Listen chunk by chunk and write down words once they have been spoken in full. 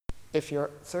if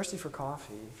you're thirsty for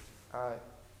coffee,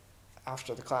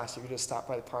 after the class, you can just stop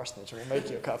by the parsonage and we'll make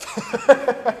you a cup.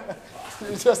 I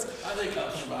think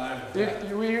I'll survive.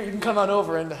 You can come on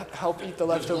over and help eat the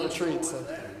leftover treats.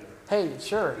 Hey,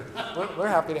 sure. We're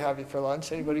happy to have you for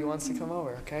lunch. Anybody who wants to come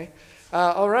over, okay?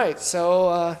 All right,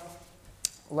 so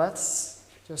let's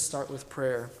just start with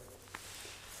prayer.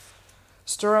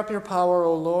 Stir up your power,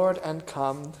 O Lord, and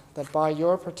come, that by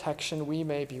your protection we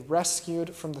may be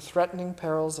rescued from the threatening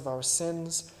perils of our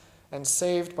sins and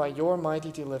saved by your mighty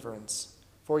deliverance.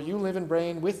 For you live and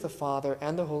reign with the Father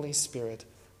and the Holy Spirit,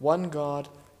 one God,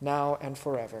 now and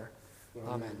forever.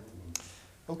 Amen.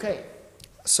 Okay,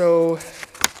 so,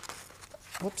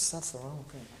 whoops, that's the wrong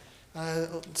thing.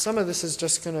 Some of this is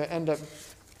just going to end up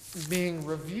being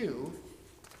review,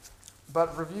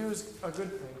 but review is a good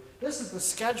thing. This is the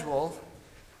schedule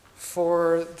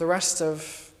for the rest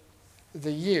of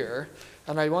the year,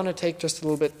 and I want to take just a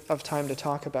little bit of time to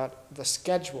talk about the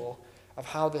schedule of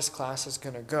how this class is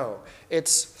going to go.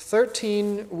 It's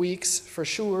 13 weeks for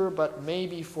sure, but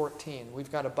maybe 14.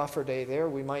 We've got a buffer day there.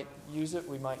 We might use it,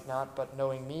 we might not, but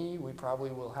knowing me, we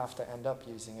probably will have to end up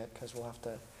using it because we'll have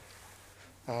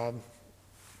to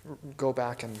go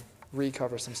back and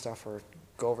recover some stuff or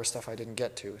go over stuff I didn't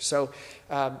get to. So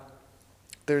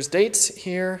there's dates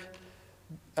here.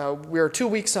 We're 2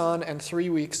 weeks on and 3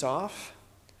 weeks off,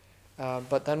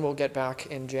 but then we'll get back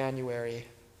in January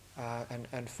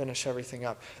and finish everything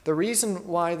up. The reason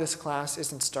why this class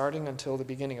isn't starting until the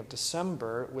beginning of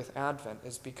December with Advent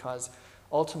is because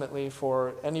ultimately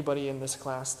for anybody in this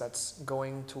class that's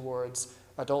going towards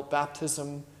adult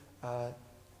baptism,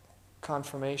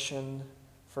 confirmation,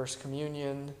 First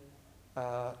Communion,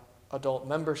 adult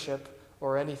membership,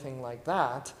 or anything like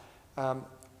that,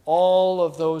 all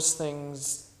of those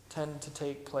things tend to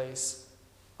take place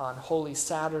on Holy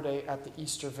Saturday at the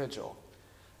Easter Vigil.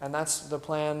 And that's the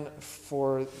plan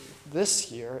for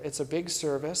this year. It's a big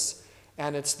service,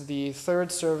 and it's the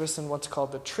third service in what's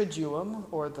called the Triduum,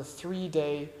 or the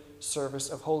 3-day service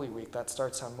of Holy Week. That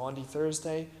starts on Maundy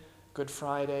Thursday, Good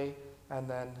Friday, and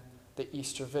then the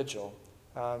Easter Vigil.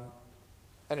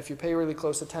 And if you pay really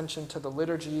close attention to the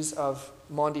liturgies of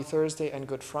Maundy Thursday and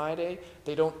Good Friday,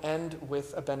 they don't end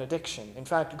with a benediction. In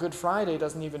fact, Good Friday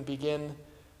doesn't even begin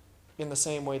in the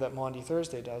same way that Maundy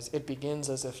Thursday does. It begins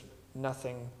as if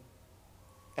nothing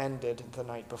ended the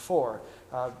night before,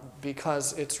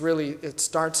 because it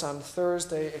starts on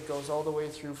Thursday, it goes all the way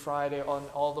through Friday,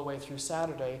 all the way through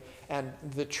Saturday, and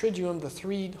the Triduum, the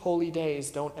 3 holy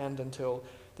days, don't end until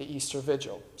the Easter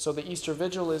Vigil. So the Easter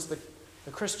Vigil is the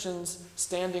Christians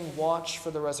standing watch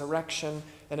for the resurrection,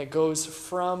 and it goes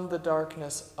from the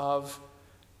darkness of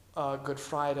Good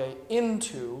Friday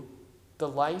into the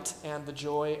light and the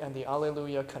joy and the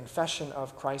Alleluia confession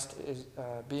of Christ is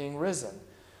being risen.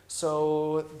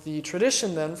 So the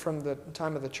tradition then from the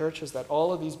time of the church is that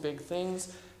all of these big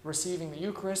things, receiving the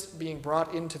Eucharist, being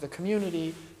brought into the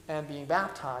community, and being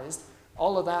baptized,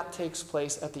 all of that takes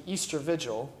place at the Easter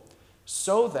Vigil,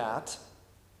 so that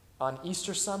on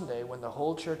Easter Sunday, when the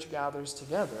whole church gathers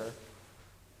together,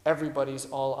 everybody's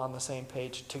all on the same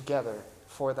page together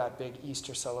for that big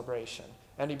Easter celebration.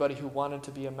 Anybody who wanted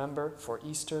to be a member for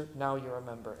Easter, now you're a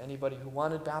member. Anybody who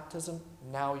wanted baptism,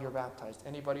 now you're baptized.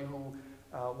 Anybody who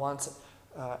wants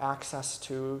access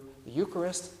to the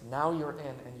Eucharist, now you're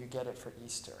in and you get it for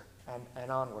Easter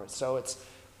and onward. So it's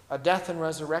a death and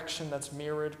resurrection that's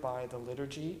mirrored by the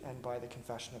liturgy and by the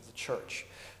confession of the church.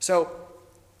 So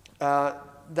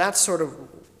that's sort of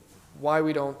why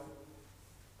we don't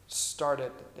start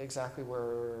it exactly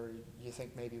where you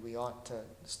think maybe we ought to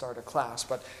start a class.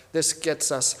 But this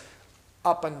gets us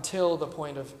up until the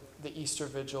point of the Easter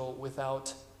Vigil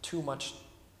without too much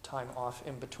time off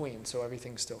in between, so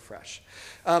everything's still fresh.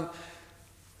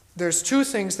 There's 2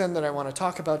 things then that I want to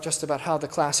talk about, just about how the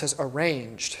class is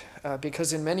arranged,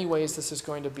 because in many ways this is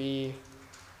going to be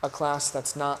a class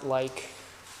that's not like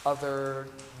other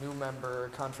new member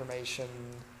confirmation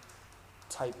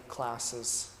type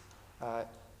classes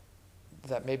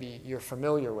that maybe you're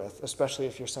familiar with, especially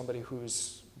if you're somebody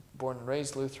who's born and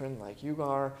raised Lutheran like you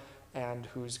are and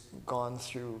who's gone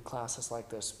through classes like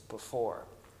this before.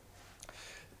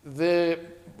 The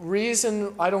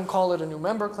reason I don't call it a new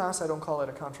member class, I don't call it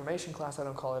a confirmation class, I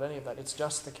don't call it any of that, it's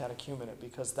just the catechumenate,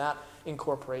 because that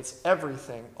incorporates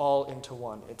everything all into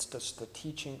one. It's just the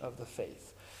teaching of the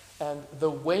faith. And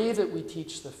the way that we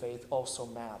teach the faith also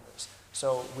matters.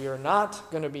 So we are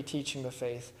not going to be teaching the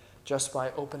faith just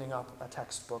by opening up a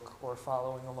textbook or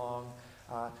following along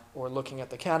or looking at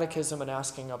the catechism and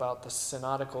asking about the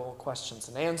synodical questions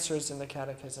and answers in the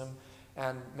catechism.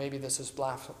 And maybe this is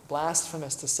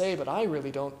blasphemous to say, but I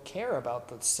really don't care about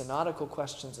the synodical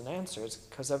questions and answers,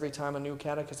 because every time a new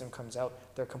catechism comes out,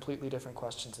 they're completely different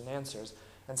questions and answers.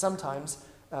 And sometimes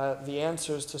the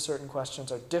answers to certain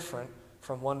questions are different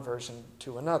from one version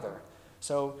to another.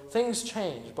 So things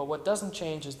change, but what doesn't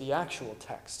change is the actual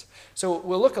text. So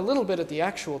we'll look a little bit at the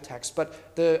actual text,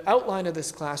 but the outline of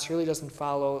this class really doesn't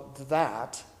follow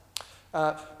that.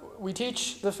 We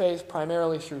teach the faith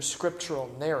primarily through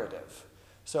scriptural narrative.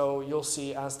 So you'll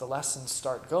see as the lessons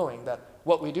start going that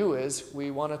what we do is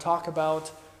we want to talk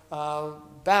about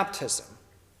baptism,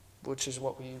 which is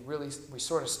what we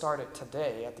sort of started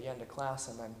today at the end of class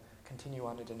and then continue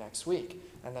on into next week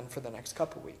and then for the next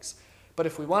couple weeks. But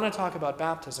if we want to talk about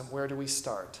baptism, where do we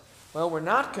start? Well, we're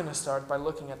not going to start by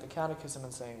looking at the catechism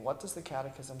and saying, what does the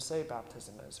catechism say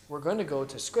baptism is? We're going to go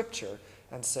to Scripture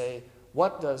and say,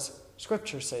 what does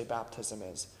Scripture say baptism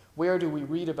is? Where do we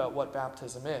read about what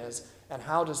baptism is? And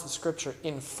how does the Scripture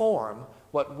inform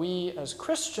what we as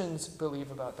Christians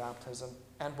believe about baptism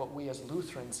and what we as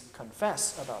Lutherans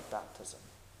confess about baptism?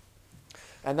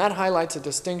 And that highlights a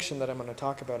distinction that I'm going to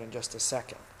talk about in just a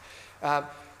second.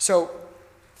 So,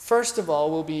 first of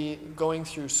all, we'll be going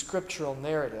through scriptural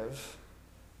narrative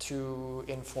to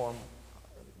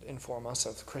inform us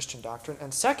of Christian doctrine.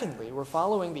 And secondly, we're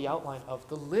following the outline of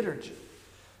the liturgy.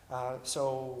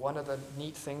 So one of the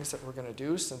neat things that we're going to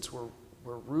do, since we're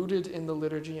rooted in the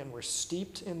liturgy and we're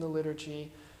steeped in the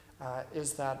liturgy,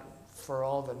 is that for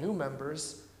all the new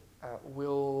members,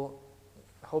 we'll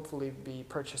hopefully be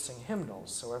purchasing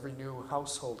hymnals. So every new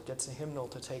household gets a hymnal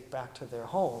to take back to their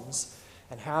homes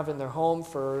and have in their home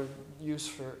for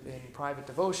use in private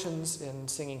devotions, in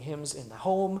singing hymns in the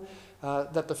home,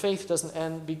 that the faith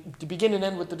doesn't begin and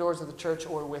end with the doors of the church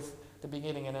or with the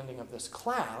beginning and ending of this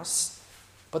class,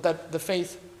 but that the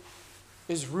faith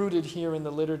is rooted here in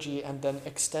the liturgy and then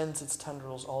extends its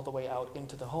tendrils all the way out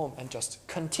into the home and just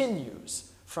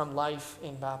continues from life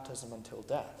in baptism until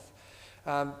death.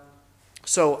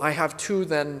 So I have two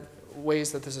then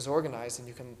ways that this is organized, and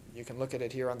you can look at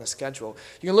it here on the schedule.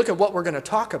 You can look at what we're going to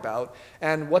talk about,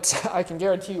 and I can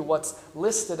guarantee you what's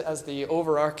listed as the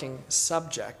overarching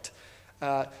subject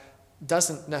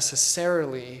doesn't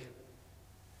necessarily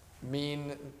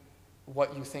mean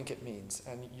what you think it means,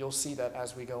 and you'll see that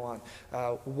as we go on.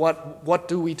 What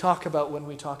do we talk about when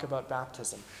we talk about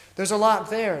baptism? There's a lot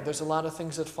there. There's a lot of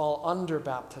things that fall under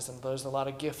baptism. There's a lot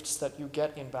of gifts that you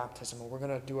get in baptism, and we're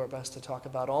going to do our best to talk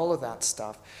about all of that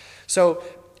stuff. So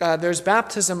there's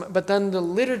baptism, but then the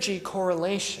liturgy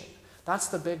correlation. That's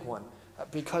the big one,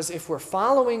 because if we're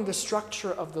following the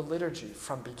structure of the liturgy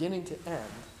from beginning to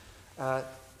end,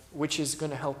 which is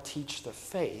going to help teach the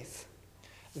faith,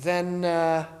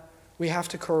 then we have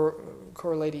to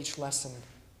correlate each lesson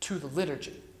to the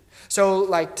liturgy. So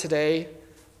like today,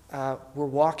 we're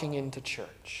walking into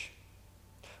church.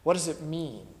 What does it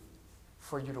mean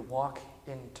for you to walk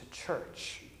into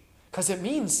church? Because it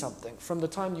means something. From the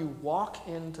time you walk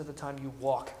in to the time you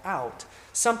walk out,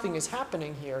 something is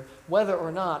happening here, whether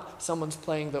or not someone's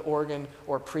playing the organ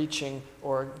or preaching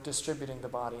or distributing the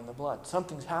body and the blood.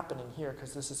 Something's happening here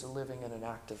because this is a living and an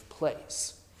active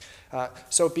place.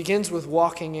 So it begins with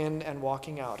walking in and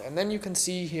walking out. And then you can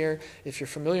see here, if you're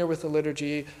familiar with the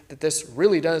liturgy, that this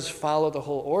really does follow the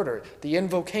whole order. The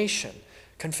invocation,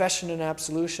 confession and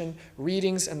absolution,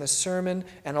 readings and the sermon,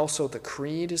 and also the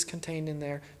creed is contained in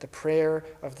there, the prayer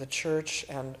of the church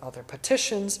and other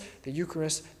petitions, the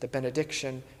Eucharist, the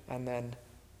benediction, and then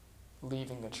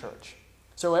leaving the church.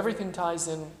 So everything ties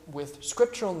in with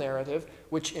scriptural narrative,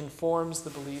 which informs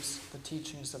the beliefs, the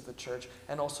teachings of the church,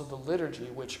 and also the liturgy,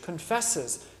 which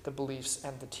confesses the beliefs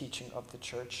and the teaching of the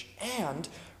church and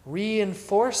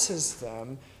reinforces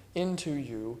them into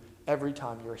you every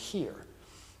time you're here.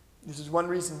 This is one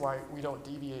reason why we don't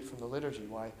deviate from the liturgy,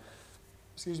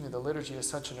 the liturgy is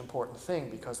such an important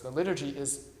thing, because the liturgy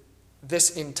is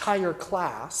this entire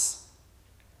class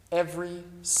every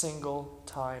single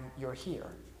time you're here.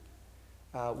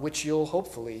 Which you'll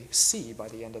hopefully see by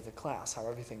the end of the class, how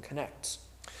everything connects.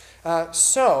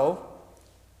 So,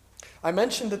 I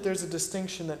mentioned that there's a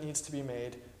distinction that needs to be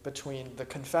made between the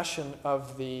confession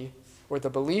of the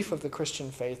belief of the Christian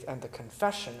faith and the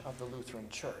confession of the Lutheran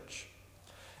Church.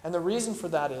 And the reason for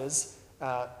that is,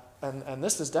 and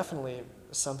this is definitely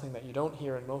something that you don't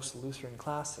hear in most Lutheran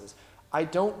classes, I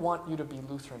don't want you to be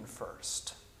Lutheran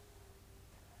first.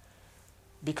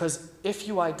 Because if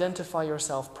you identify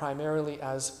yourself primarily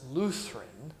as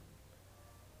Lutheran,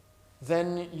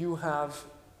 then you have,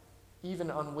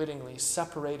 even unwittingly,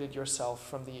 separated yourself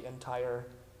from the entire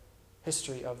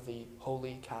history of the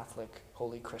Holy Catholic,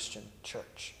 Holy Christian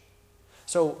Church.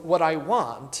 So what I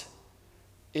want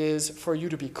is for you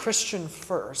to be Christian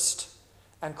first,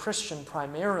 and Christian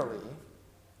primarily,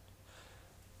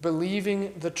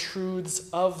 believing the truths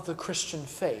of the Christian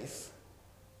faith,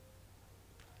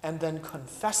 and then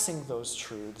confessing those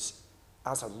truths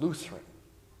as a Lutheran.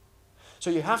 So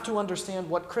you have to understand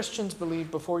what Christians believe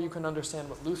before you can understand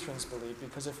what Lutherans believe,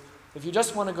 because if you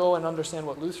just want to go and understand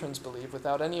what Lutherans believe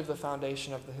without any of the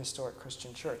foundation of the historic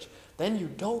Christian church, then you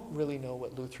don't really know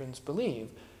what Lutherans believe,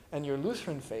 and your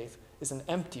Lutheran faith is an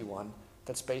empty one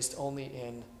that's based only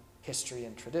in history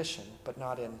and tradition, but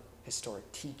not in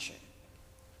historic teaching.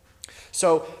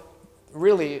 So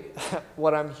really,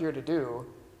 what I'm here to do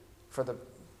for the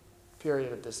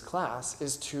period of this class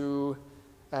is to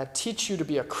teach you to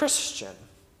be a Christian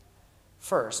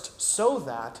first, so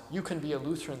that you can be a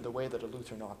Lutheran the way that a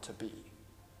Lutheran ought to be.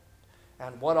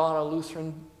 And what ought a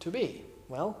Lutheran to be?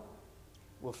 Well,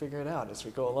 we'll figure it out as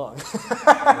we go along.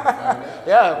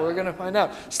 Yeah, we're going to find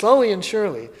out. Slowly and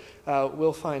surely,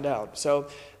 we'll find out. So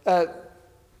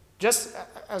just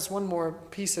as one more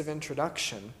piece of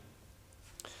introduction,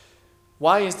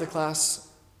 why is the class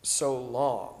so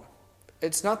long?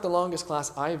 It's not the longest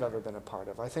class I've ever been a part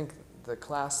of. I think the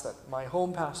class that my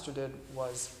home pastor did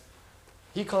was,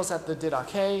 he calls that the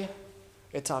Didache.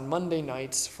 It's on Monday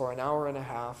nights for an hour and a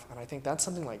half, and I think that's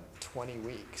something like 20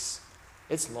 weeks.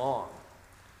 It's long.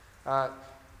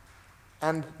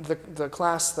 And the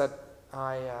class that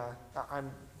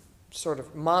I'm sort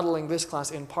of modeling this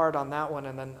class in part on that one,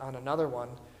 and then on another one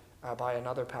by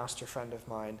another pastor friend of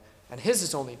mine, and his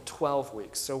is only 12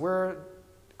 weeks. So we're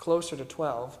closer to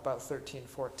 12, about 13,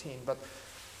 14. But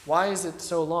why is it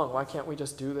so long? Why can't we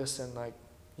just do this in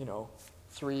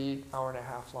 3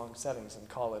 hour-and-a-half long settings and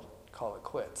call it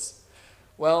quits?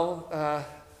 Well,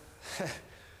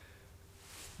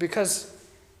 because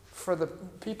for the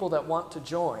people that want to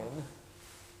join,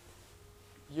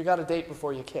 you got to date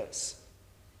before you kiss.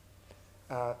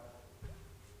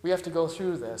 We have to go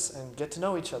through this and get to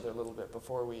know each other a little bit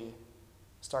before we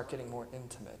start getting more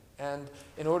intimate. And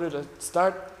in order to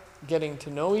start getting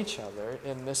to know each other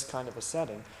in this kind of a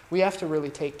setting, we have to really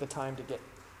take the time to get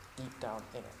deep down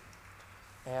in it.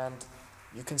 And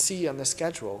you can see on the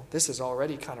schedule, this is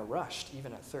already kind of rushed,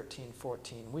 even at 13,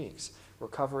 14 weeks. We're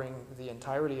covering the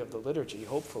entirety of the liturgy,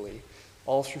 hopefully,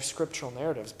 all through scriptural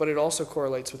narratives, but it also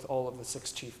correlates with all of the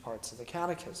 6 chief parts of the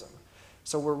catechism.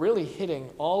 So we're really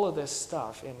hitting all of this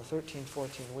stuff in 13,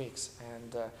 14 weeks,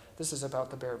 and this is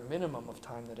about the bare minimum of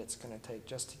time that it's going to take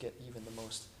just to get even the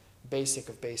most basic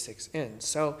of basics in.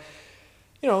 So,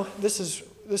 this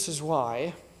is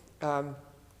why.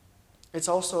 It's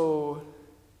also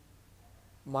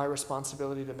my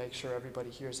responsibility to make sure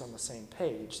everybody here is on the same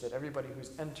page, that everybody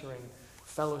who's entering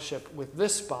fellowship with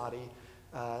this body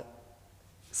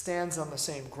stands on the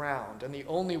same ground. And the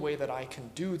only way that I can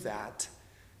do that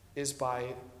is by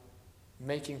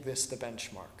making this the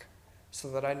benchmark,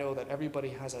 so that I know that everybody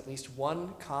has at least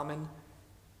one common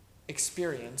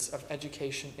experience of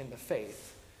education in the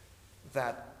faith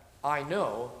that I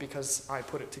know because I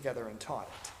put it together and taught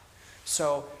it.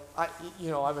 So, I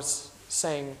was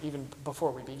saying even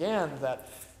before we began that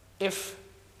if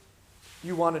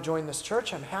you want to join this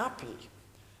church, I'm happy.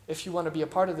 If you want to be a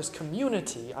part of this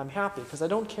community, I'm happy, because I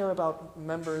don't care about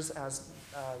members as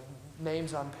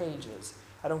names on pages.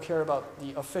 I don't care about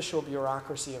the official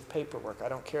bureaucracy of paperwork. I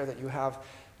don't care that you have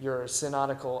your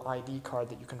synodical ID card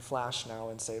that you can flash now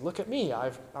and say, look at me,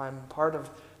 I'm part of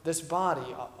this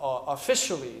body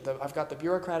officially. I've got the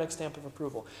bureaucratic stamp of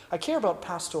approval. I care about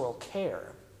pastoral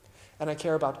care, and I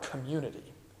care about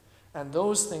community. And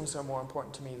those things are more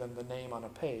important to me than the name on a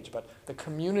page. But the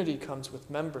community comes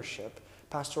with membership.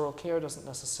 Pastoral care doesn't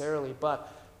necessarily,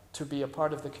 but to be a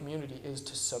part of the community is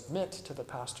to submit to the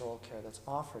pastoral care that's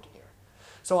offered here.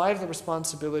 So I have the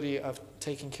responsibility of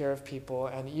taking care of people,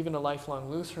 and even a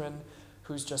lifelong Lutheran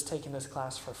who's just taking this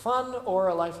class for fun, or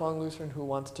a lifelong Lutheran who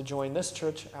wants to join this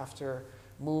church after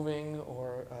moving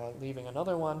or leaving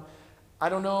another one. I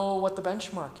don't know what the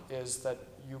benchmark is that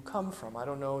you come from. I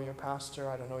don't know your pastor.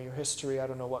 I don't know your history. I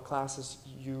don't know what classes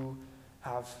you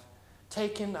have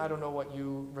taken. I don't know what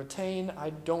you retain. I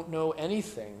don't know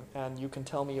anything. And you can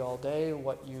tell me all day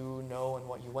what you know and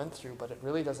what you went through, but it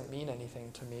really doesn't mean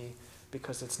anything to me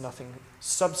because it's nothing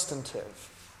substantive.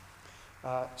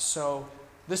 So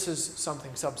this is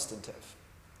something substantive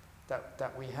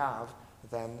that we have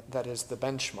then that is the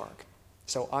benchmark.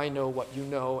 So I know what you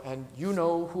know, and you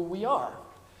know who we are.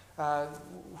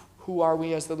 Who are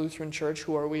we as the Lutheran Church?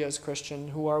 Who are we as Christian?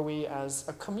 Who are we as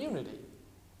a community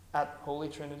at Holy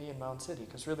Trinity in Mound City?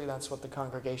 Because really that's what the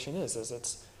congregation is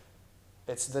it's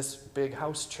this big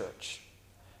house church.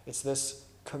 It's this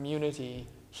community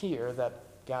here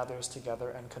that gathers together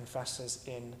and confesses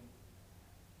in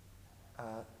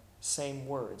same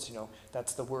words.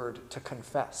 That's the word to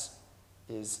confess,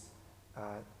 is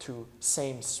to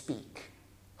same speak.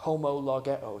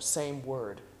 Homologeo, same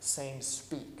word, same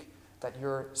speak. That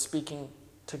you're speaking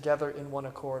together in one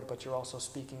accord, but you're also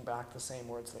speaking back the same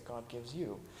words that God gives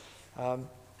you.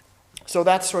 So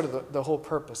that's sort of the whole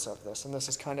purpose of this. And this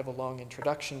is kind of a long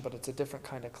introduction, but it's a different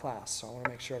kind of class. So I want to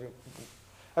make sure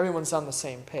everyone's on the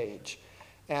same page.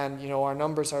 And, our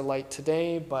numbers are light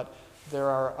today, but there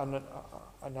are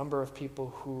a number of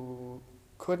people who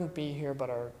couldn't be here but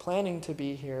are planning to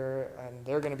be here, and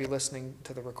they're going to be listening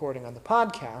to the recording on the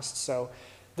podcast. So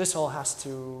this all has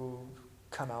to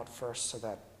come out first so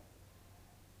that,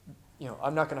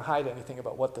 I'm not going to hide anything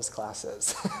about what this class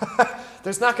is.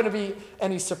 There's not going to be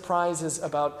any surprises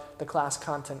about the class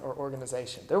content or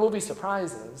organization. There will be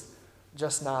surprises,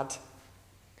 just not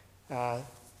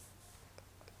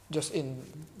just in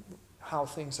how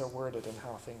things are worded and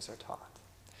how things are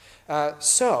taught.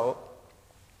 So,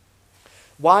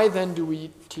 why then do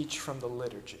we teach from the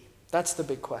liturgy? That's the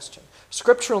big question.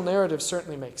 Scriptural narrative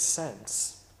certainly makes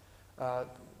sense.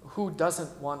 Who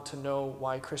doesn't want to know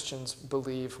why Christians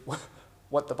believe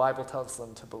what the Bible tells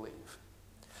them to believe?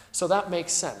 So that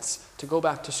makes sense, to go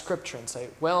back to Scripture and say,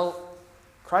 well,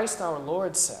 Christ our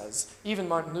Lord says, even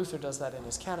Martin Luther does that in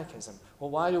his catechism. Well,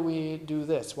 why do we do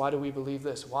this? Why do we believe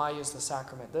this? Why is the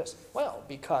sacrament this? Well,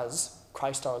 because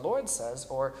Christ our Lord says,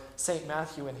 or St.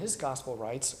 Matthew in his gospel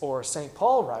writes, or St.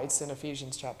 Paul writes in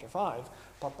Ephesians chapter 5,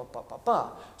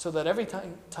 so that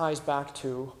everything ties back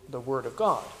to the Word of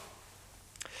God.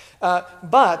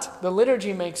 But the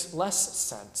liturgy makes less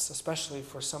sense, especially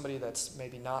for somebody that's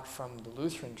maybe not from the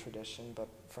Lutheran tradition, but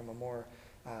from a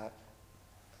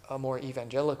more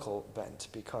evangelical bent,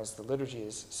 because the liturgy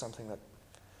is something that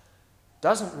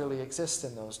doesn't really exist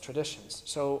in those traditions.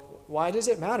 So why does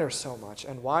it matter so much?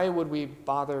 And why would we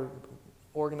bother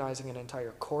organizing an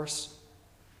entire course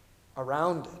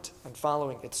around it and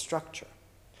following its structure?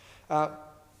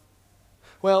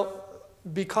 Well,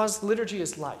 because liturgy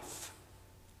is life.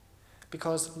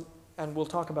 And we'll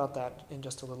talk about that in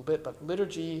just a little bit, but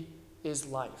liturgy is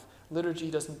life. Liturgy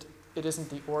isn't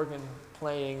the organ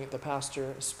playing, the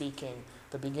pastor speaking,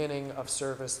 the beginning of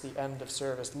service, the end of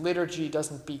service. Liturgy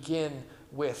doesn't begin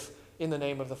with, in the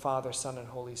name of the Father, Son, and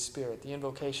Holy Spirit. The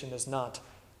invocation is not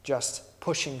just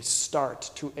pushing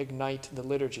start to ignite the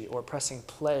liturgy or pressing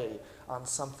play on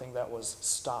something that was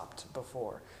stopped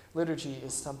before. Liturgy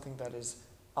is something that is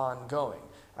ongoing.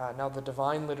 Now, the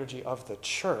divine liturgy of the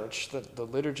church, the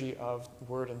liturgy of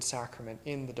word and sacrament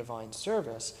in the divine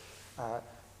service,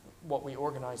 what we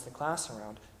organize the class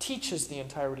around, teaches the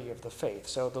entirety of the faith.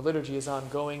 So the liturgy is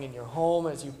ongoing in your home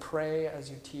as you pray, as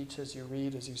you teach, as you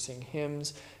read, as you sing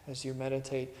hymns, as you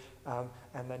meditate,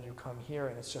 and then you come here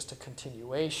and it's just a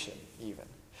continuation even.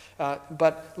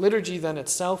 But liturgy then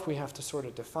itself we have to sort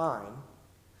of define,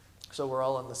 so we're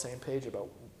all on the same page about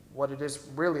what it is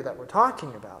really that we're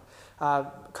talking about.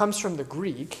 Comes from the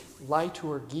Greek,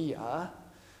 liturgia,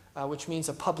 which means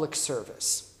a public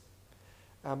service.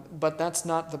 But that's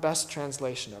not the best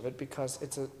translation of it, because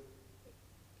it's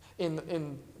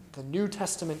in the New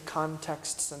Testament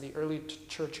contexts and the early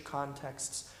church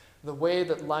contexts, the way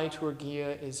that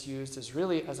liturgia is used is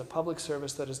really as a public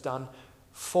service that is done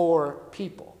for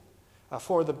people,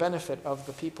 for the benefit of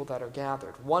the people that are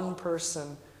gathered. One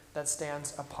person that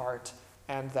stands apart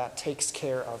and that takes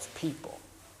care of people.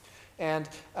 And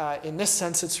in this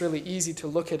sense, it's really easy to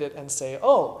look at it and say,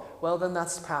 oh, well, then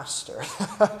that's pastor.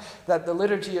 That the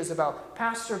liturgy is about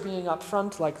pastor being up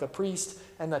front like the priest,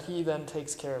 and that he then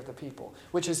takes care of the people,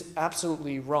 which is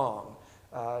absolutely wrong,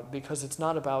 because it's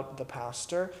not about the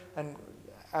pastor. And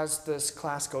as this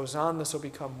class goes on, this will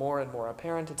become more and more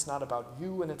apparent. It's not about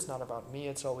you and it's not about me.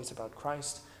 It's always about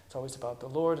Christ. It's always about the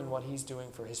Lord and what he's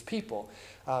doing for his people.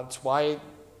 It's why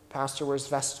pastor wears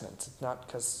vestments. It's not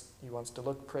because he wants to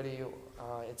look pretty.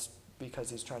 It's because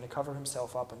he's trying to cover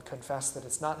himself up and confess that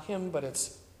it's not him, but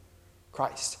it's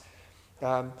Christ.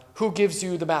 Who gives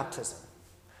you the baptism?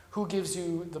 Who gives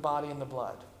you the body and the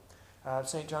blood?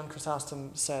 St. John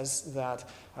Chrysostom says that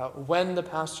when the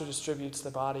pastor distributes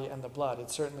the body and the blood,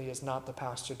 it certainly is not the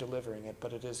pastor delivering it,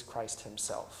 but it is Christ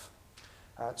himself.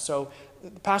 So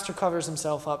the pastor covers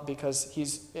himself up because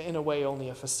he's, in a way, only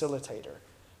a facilitator.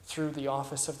 Through the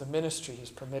office of the ministry, he's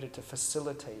permitted to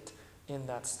facilitate in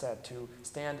that stead, to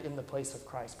stand in the place of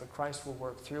Christ. But Christ will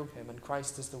work through him, and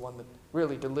Christ is the one that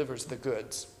really delivers the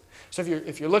goods. So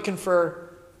if you're looking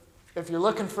for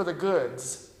the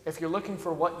goods, if you're looking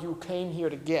for what you came here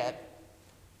to get,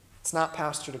 it's not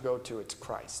pastor to go to, it's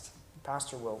Christ. The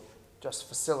pastor will just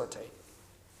facilitate.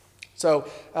 So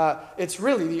it's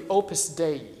really the opus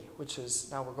Dei, which is,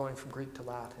 now we're going from Greek to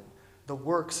Latin, the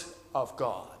works of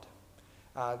God.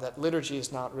 That liturgy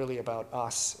is not really about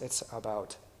us, it's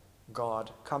about God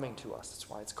coming to us. That's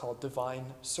why it's called divine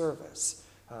service,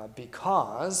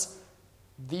 because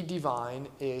the divine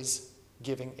is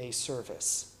giving a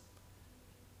service.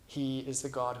 He is the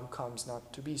God who comes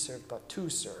not to be served, but to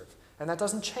serve. And that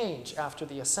doesn't change after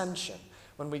the ascension.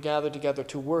 When we gather together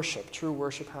to worship, true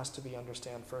worship has to be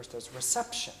understood first as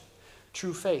reception.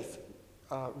 True faith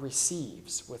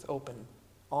receives with open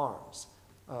arms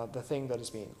the thing that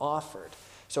is being offered.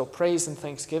 So praise and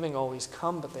thanksgiving always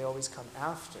come, but they always come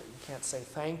after. You can't say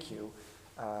thank you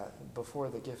before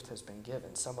the gift has been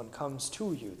given. Someone comes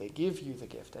to you, they give you the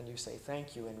gift, and you say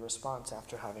thank you in response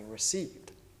after having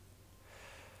received.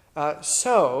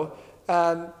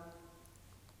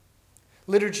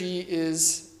 Liturgy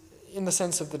is, in the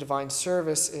sense of the divine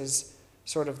service, is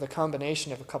sort of the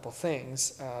combination of a couple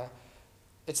things.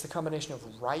 It's the combination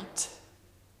of rite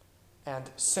and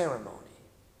ceremony.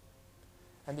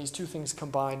 And these two things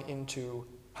combine into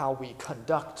how we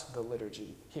conduct the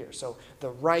liturgy here. So the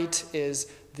rite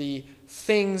is the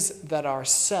things that are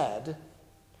said,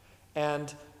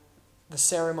 and the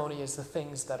ceremony is the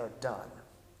things that are done.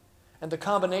 And the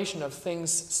combination of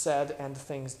things said and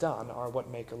things done are what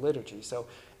make a liturgy. So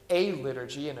a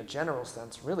liturgy, in a general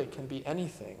sense, really can be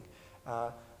anything.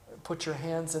 Put your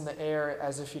hands in the air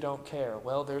as if you don't care.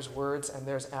 Well, there's words and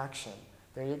there's action.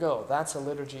 There you go. That's a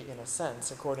liturgy in a sense,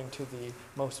 according to the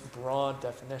most broad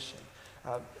definition.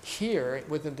 Here,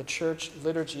 within the church,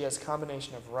 liturgy as a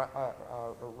combination of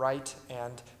rite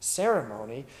and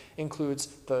ceremony includes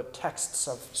the texts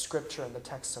of Scripture and the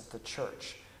texts of the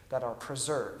church that are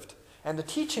preserved, and the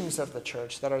teachings of the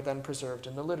church that are then preserved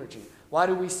in the liturgy. Why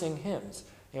do we sing hymns?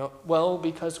 Well,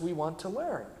 because we want to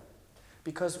learn.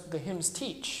 Because the hymns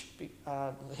teach.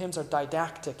 The hymns are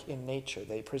didactic in nature.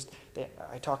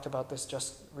 I talked about this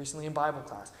just recently in Bible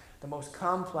class. The most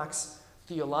complex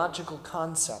theological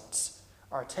concepts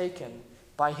are taken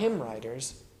by hymn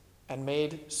writers and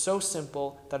made so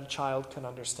simple that a child can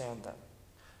understand them.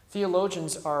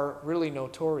 Theologians are really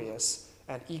notorious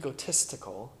and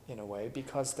egotistical in a way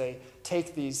because they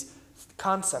take these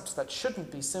concepts that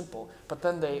shouldn't be simple, but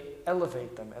then they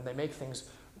elevate them and they make things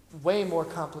way more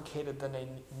complicated than they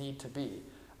need to be.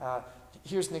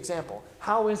 Here's an example.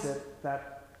 How is it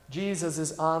that Jesus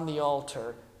is on the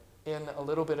altar in a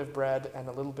little bit of bread and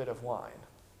a little bit of wine?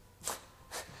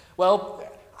 Well,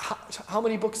 how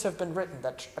many books have been written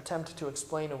that attempt to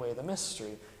explain away the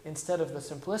mystery instead of the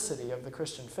simplicity of the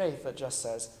Christian faith that just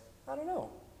says, I don't know.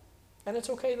 And it's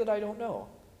okay that I don't know,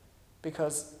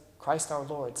 because Christ our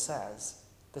Lord says,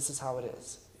 this is how it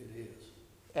is. It is.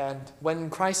 And when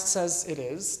Christ says it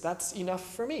is, that's enough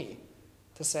for me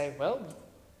to say, well,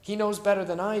 he knows better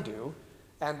than I do,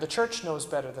 and the church knows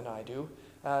better than I do.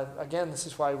 Again, this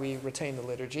is why we retain the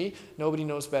liturgy. Nobody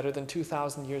knows better than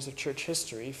 2,000 years of church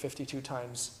history, 52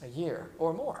 times a year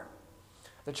or more.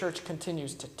 The church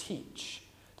continues to teach.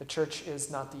 The church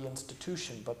is not the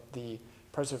institution, but the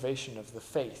preservation of the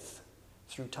faith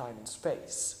through time and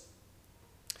space.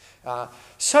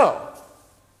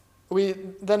 We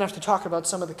then have to talk about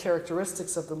some of the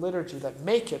characteristics of the liturgy that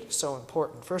make it so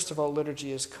important. First of all,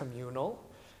 liturgy is communal.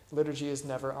 Liturgy is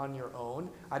never on your own.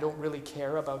 I don't really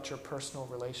care about your personal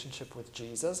relationship with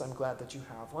Jesus. I'm glad that you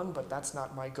have one, but that's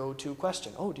not my go-to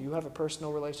question. Oh, do you have a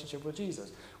personal relationship with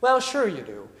Jesus? Well, sure you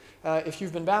do. If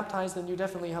you've been baptized, then you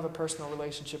definitely have a personal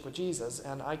relationship with Jesus,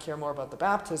 and I care more about the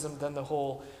baptism than the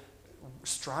whole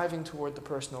striving toward the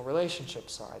personal relationship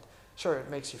side. Sure, it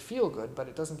makes you feel good, but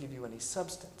it doesn't give you any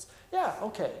substance. Yeah,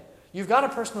 okay. You've got a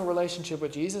personal relationship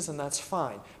with Jesus, and that's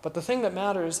fine. But the thing that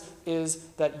matters is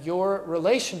that your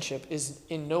relationship is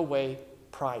in no way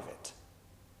private.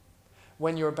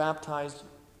 When you're baptized,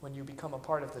 when you become a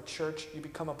part of the church, you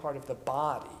become a part of the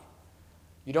body.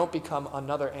 You don't become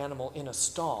another animal in a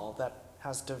stall that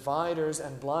has dividers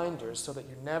and blinders so that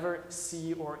you never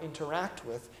see or interact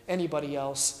with anybody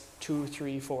else 2,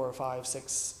 3, 4, 5,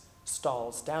 6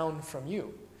 stalls down from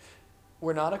you.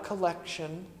 We're not a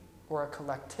collection or a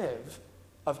collective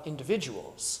of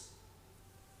individuals.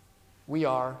 We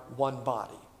are one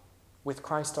body, with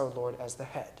Christ our Lord as the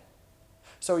head.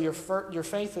 So your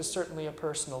faith is certainly a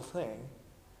personal thing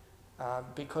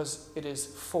because it is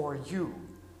for you.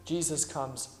 Jesus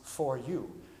comes for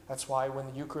you. That's why when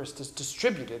the Eucharist is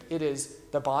distributed, it is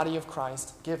the body of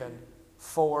Christ given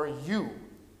for you.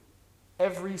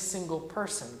 Every single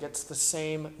person gets the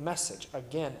same message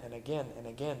again and again and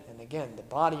again and again. The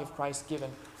body of Christ given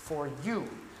for you.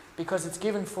 Because it's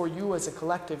given for you as a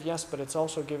collective, yes, but it's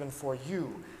also given for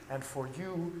you and for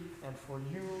you and for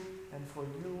you and for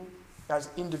you as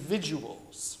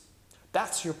individuals.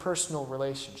 That's your personal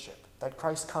relationship, that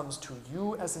Christ comes to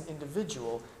you as an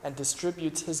individual and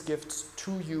distributes his gifts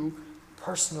to you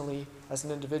personally as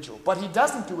an individual. But he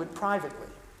doesn't do it privately.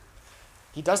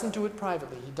 He doesn't do it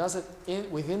privately. He does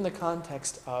it within the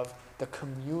context of the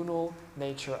communal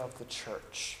nature of the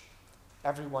church.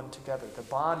 Everyone together, the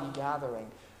body gathering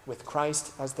with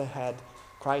Christ as the head.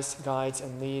 Christ guides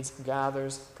and leads,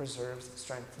 gathers, preserves,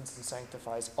 strengthens, and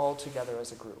sanctifies all together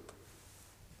as a group.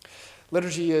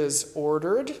 Liturgy is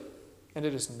ordered and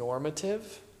it is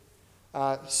normative.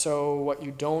 So what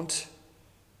you don't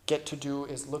get to do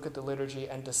is look at the liturgy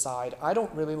and decide, I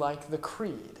don't really like the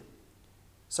creed,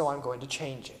 so I'm going to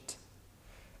change it.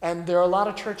 And there are a lot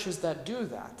of churches that do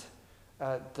that,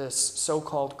 this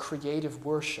so-called creative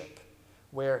worship,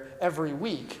 where every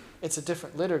week it's a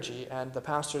different liturgy, and the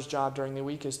pastor's job during the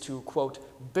week is to, quote,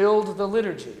 build the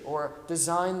liturgy or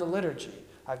design the liturgy.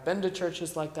 I've been to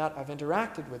churches like that. I've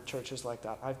interacted with churches like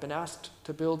that. I've been asked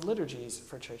to build liturgies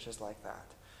for churches like that.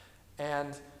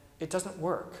 And it doesn't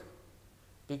work,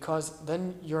 because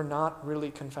then you're not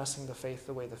really confessing the faith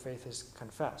the way the faith is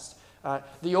confessed.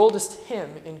 The oldest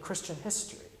hymn in Christian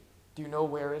history, do you know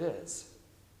where it is?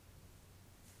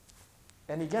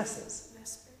 Any guesses?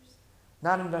 Vespers.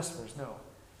 Not in Vespers, no.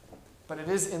 But it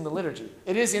is in the liturgy.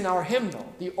 It is in our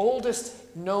hymnal. The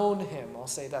oldest known hymn, I'll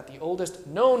say that, the oldest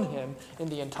known hymn in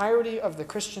the entirety of the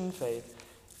Christian faith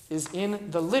is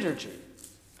in the liturgy.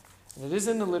 And it is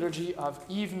in the liturgy of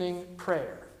evening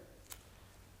prayer.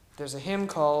 There's a hymn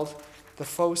called the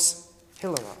Phos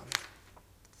Hilaron.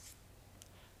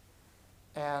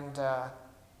 And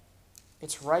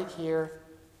it's right here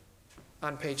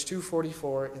on page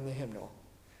 244 in the hymnal.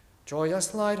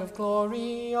 Joyous light of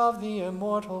glory of the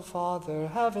immortal Father,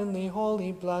 heavenly,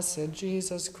 holy, blessed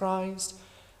Jesus Christ.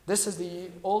 This is the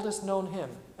oldest known hymn,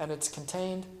 and it's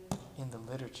contained in the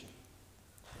liturgy.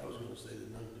 I was going to say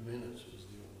that Nunc Dimittis was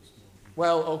the oldest known.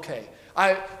 Well, okay.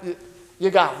 You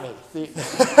got me.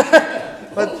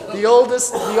 But the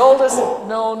oldest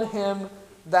known hymn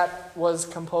that was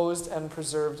composed and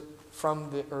preserved from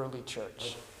the early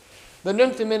church. The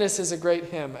Nunc Dimittis is a great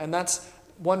hymn, and that's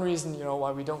one reason,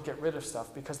 why we don't get rid of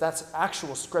stuff, because that's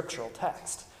actual scriptural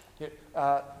text.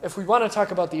 If we want to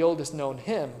talk about the oldest known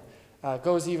hymn,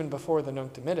 goes even before the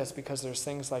Nunc Dimittis, because there's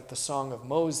things like the Song of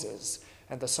Moses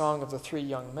and the Song of the Three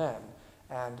Young Men,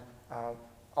 and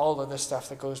all of this stuff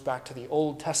that goes back to the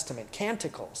Old Testament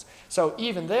canticles. So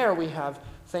even there we have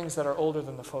things that are older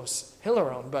than the Phos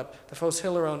Hilaron, but the Phos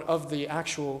Hilaron of the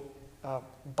actual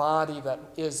body that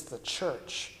is the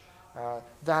church,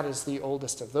 that is the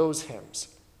oldest of those hymns.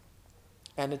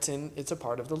 And it's a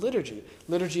part of the liturgy.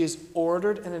 Liturgy is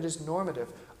ordered and it is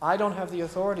normative. I don't have the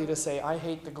authority to say, I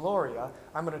hate the Gloria,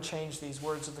 I'm going to change these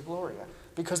words of the Gloria.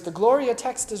 Because the Gloria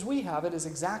text as we have it is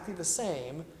exactly the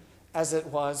same as it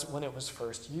was when it was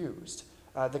first used.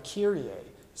 The Kyrie,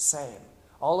 same.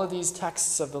 All of these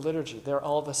texts of the liturgy, they're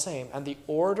all the same. And the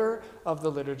order of the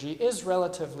liturgy is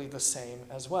relatively the same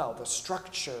as well. The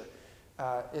structure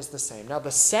is the same. Now,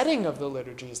 the setting of the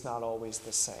liturgy is not always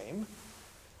the same.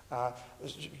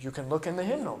 You can look in the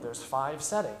hymnal. There's 5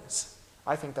 settings.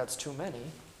 I think that's too many,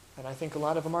 and I think a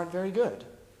lot of them aren't very good.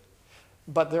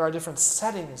 But there are different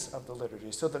settings of the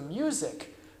liturgy. So the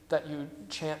music that you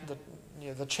chant,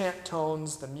 the chant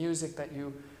tones, the music that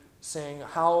you sing,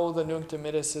 how the Nunc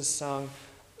Dimittis is sung,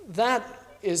 that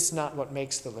is not what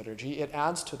makes the liturgy. It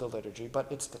adds to the liturgy,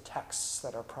 but it's the texts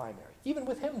that are primary. Even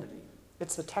with hymnody,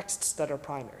 it's the texts that are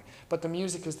primary. But the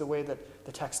music is the way that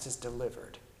the text is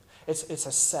delivered. It's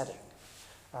a setting.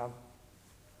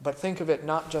 But think of it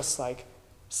not just like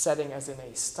setting as in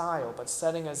a style, but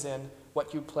setting as in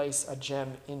what you place a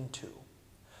gem into.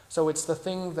 So it's the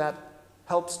thing that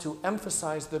helps to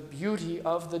emphasize the beauty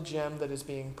of the gem that is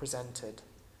being presented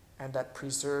and that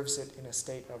preserves it in a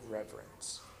state of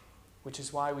reverence, which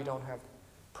is why we don't have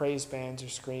praise bands or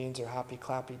screens or happy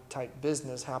clappy type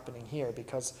business happening here,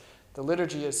 because the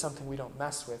liturgy is something we don't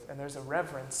mess with, and there's a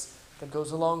reverence that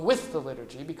goes along with the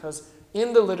liturgy, because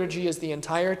in the liturgy is the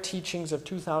entire teachings of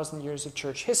 2,000 years of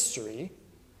church history,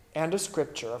 and of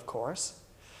Scripture, of course,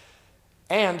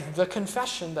 and the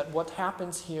confession that what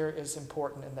happens here is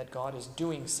important and that God is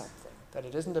doing something, that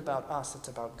it isn't about us, it's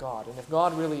about God. And if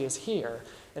God really is here,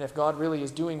 and if God really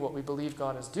is doing what we believe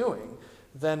God is doing,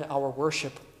 then our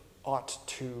worship ought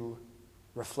to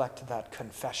reflect that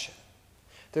confession.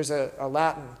 There's a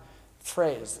Latin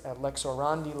phrase, lex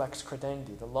orandi, lex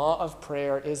credendi. The law of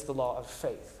prayer is the law of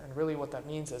faith. And really what that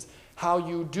means is how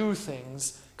you do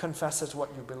things confesses what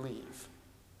you believe.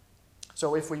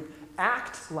 So if we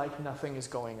act like nothing is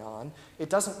going on, it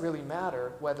doesn't really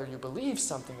matter whether you believe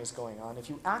something is going on. If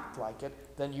you act like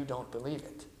it, then you don't believe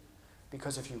it.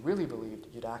 Because if you really believed,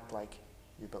 you'd act like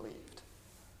you believed.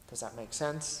 Does that make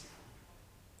sense?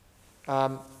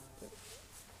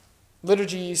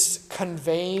 Liturgy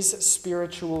conveys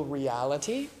spiritual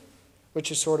reality,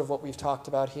 which is sort of what we've talked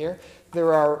about here.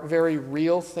 There are very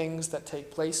real things that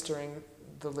take place during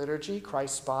the liturgy.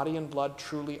 Christ's body and blood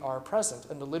truly are present,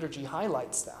 and the liturgy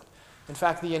highlights that. In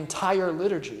fact, the entire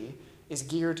liturgy is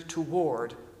geared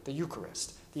toward the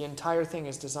Eucharist. The entire thing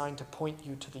is designed to point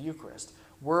you to the Eucharist.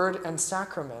 Word and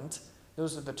sacrament,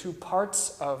 those are the two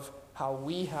parts of how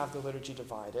we have the liturgy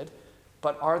divided,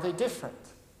 but are they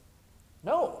different?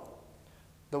 No.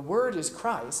 The Word is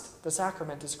Christ, the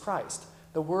sacrament is Christ.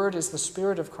 The Word is the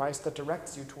Spirit of Christ that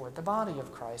directs you toward the body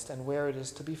of Christ and where it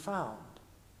is to be found.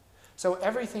 So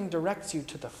everything directs you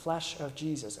to the flesh of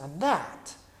Jesus, and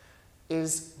that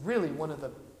is really one of the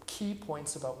key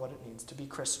points about what it means to be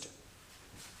Christian,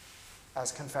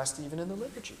 as confessed even in the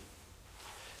liturgy.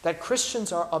 That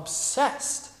Christians are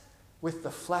obsessed with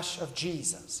the flesh of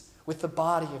Jesus, with the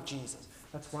body of Jesus.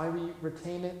 That's why we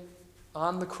retain it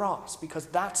on the cross, because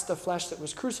that's the flesh that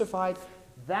was crucified.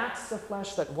 That's the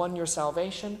flesh that won your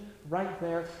salvation right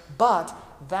there. But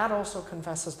that also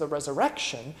confesses the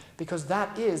resurrection, because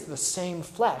that is the same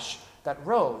flesh that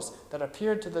rose, that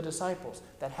appeared to the disciples,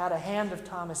 that had a hand of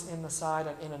Thomas in the side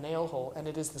and in a nail hole. And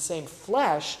it is the same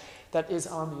flesh that is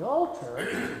on the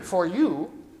altar for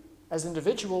you as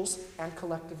individuals and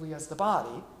collectively as the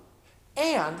body.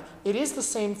 And it is the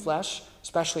same flesh,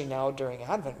 especially now during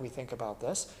Advent we think about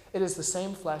this, it is the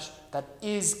same flesh that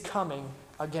is coming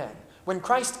again. When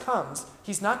Christ comes,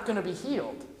 he's not going to be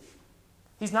healed.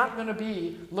 He's not going to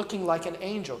be looking like an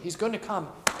angel. He's going to come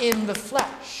in the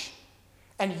flesh.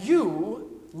 And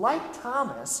you, like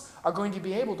Thomas, are going to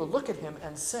be able to look at him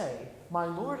and say, "My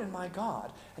Lord and my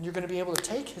God." And you're going to be able to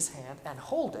take his hand and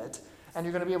hold it, and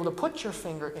you're going to be able to put your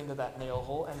finger into that nail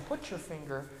hole and put your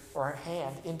finger or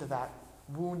hand into that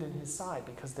wound in his side,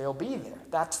 because they'll be there.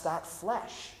 That's that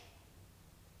flesh.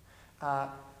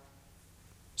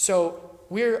 So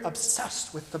we're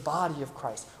obsessed with the body of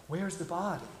Christ. Where's the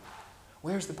body?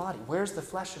 Where's the body? Where's the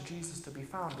flesh of Jesus to be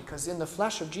found? Because in the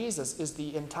flesh of Jesus is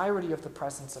the entirety of the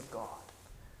presence of God.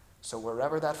 So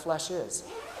wherever that flesh is,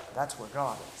 that's where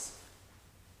God is.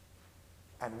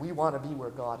 And we want to be where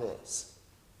God is.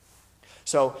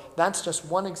 So that's just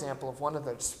one example of one of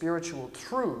the spiritual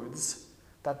truths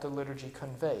that the liturgy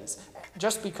conveys.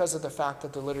 Just because of the fact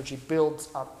that the liturgy builds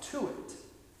up to it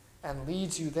and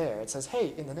leads you there. It says,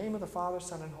 hey, in the name of the Father,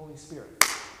 Son, and Holy Spirit.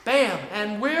 Bam!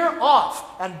 And we're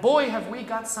off. And boy, have we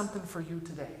got something for you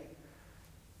today.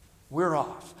 We're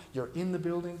off. You're in the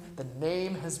building. The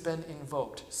name has been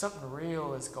invoked. Something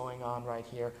real is going on right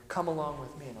here. Come along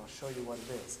with me and I'll show you what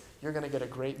it is. You're going to get a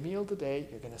great meal today.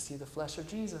 You're going to see the flesh of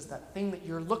Jesus. That thing that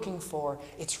you're looking for,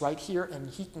 it's right here, and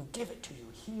he can give it to you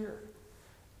here.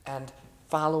 And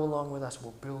follow along with us.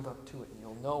 We'll build up to it, and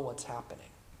you'll know what's happening.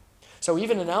 So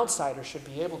even an outsider should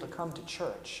be able to come to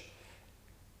church,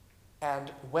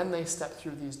 and when they step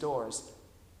through these doors,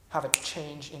 have a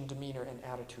change in demeanor and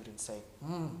attitude and say,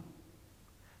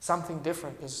 something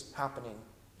different is happening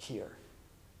here.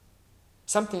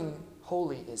 Something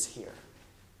holy is here.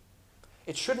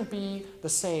 It shouldn't be the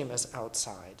same as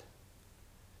outside.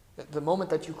 The moment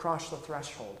that you cross the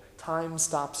threshold, time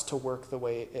stops to work the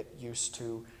way it used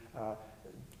to.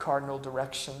 Cardinal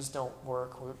directions don't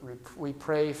work. We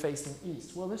pray facing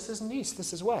east. Well, this isn't east,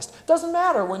 this is west. Doesn't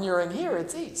matter, when you're in here,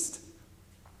 it's east.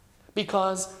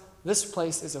 Because this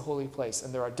place is a holy place,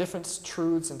 and there are different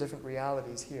truths and different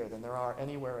realities here than there are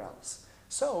anywhere else.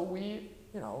 So we,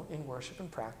 in worship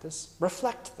and practice,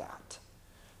 reflect that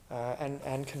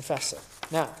and confess it.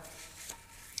 Now,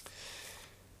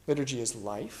 liturgy is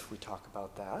life. We talk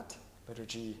about that.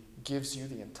 Liturgy gives you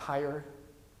the entire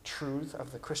truth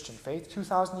of the Christian faith.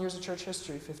 2,000 years of church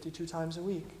history, 52 times a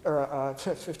week, or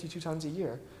 52 times a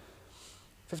year.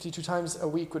 52 times a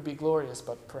week would be glorious,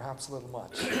 but perhaps a little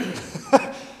much.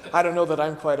 I don't know that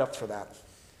I'm quite up for that.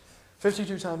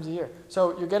 52 times a year.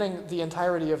 So you're getting the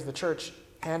entirety of the church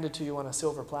handed to you on a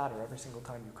silver platter every single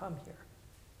time you come here.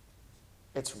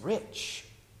 It's rich.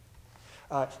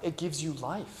 It gives you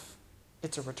life.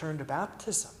 It's a return to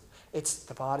baptism. It's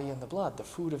the body and the blood, the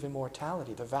food of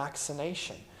immortality, the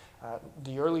vaccination.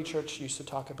 The early church used to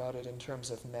talk about it in terms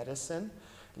of medicine.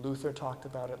 Luther talked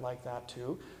about it like that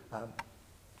too.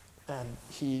 And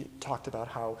he talked about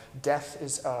how death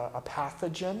is a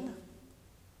pathogen,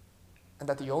 and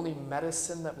that the only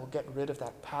medicine that will get rid of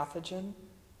that pathogen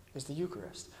is the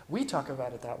Eucharist. We talk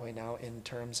about it that way now in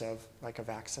terms of like a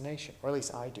vaccination, or at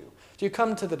least I do. So you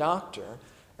come to the doctor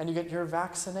and you get your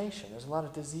vaccination. There's a lot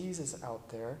of diseases out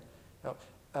there.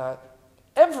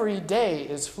 Every day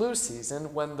is flu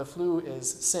season when the flu is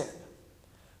sin.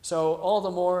 So all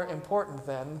the more important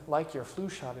then, like your flu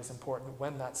shot is important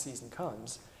when that season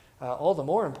comes, all the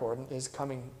more important is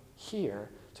coming here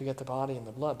to get the body and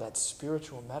the blood, that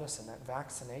spiritual medicine, that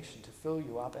vaccination to fill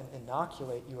you up and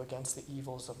inoculate you against the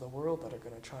evils of the world that are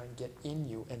going to try and get in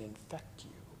you and infect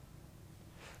you.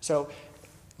 So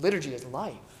liturgy is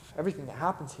life. Everything that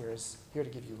happens here is here to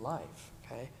give you life,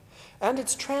 okay? And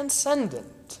it's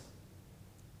transcendent.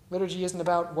 Liturgy isn't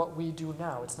about what we do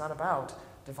now. It's not about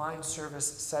divine service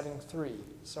setting 3.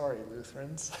 Sorry,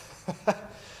 Lutherans.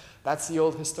 That's the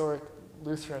old historic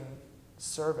Lutheran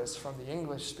service from the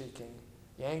English-speaking,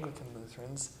 the Anglican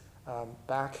Lutherans.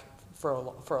 Back for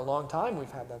a long time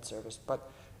we've had that service. But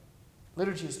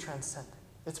liturgy is transcendent.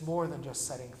 It's more than just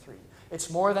setting 3. It's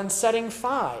more than setting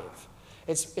 5.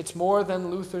 It's more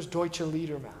than Luther's Deutsche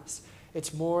Liedermass.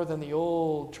 It's more than the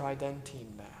old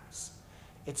Tridentine Mass.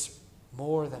 It's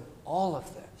more than all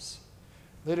of this.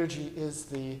 Liturgy is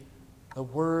the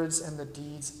words and the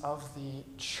deeds of the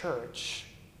church,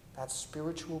 that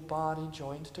spiritual body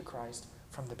joined to Christ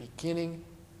from the beginning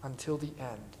until the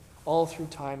end, all through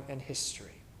time and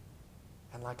history.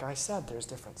 And like I said, there's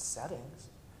different settings.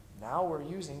 Now we're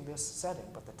using this setting,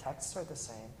 but the texts are the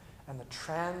same, and the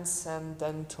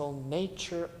transcendental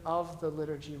nature of the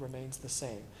liturgy remains the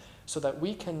same, so that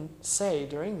we can say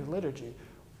during the liturgy,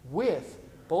 with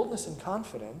boldness and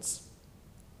confidence,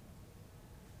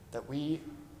 that we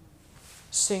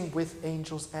sing with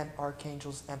angels and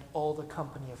archangels and all the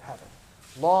company of heaven,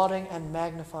 lauding and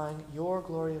magnifying your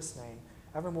glorious name,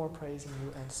 evermore praising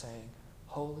you and saying,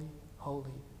 Holy,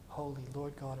 holy, holy,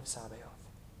 Lord God of Sabaoth.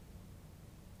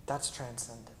 That's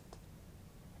transcendent.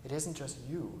 It isn't just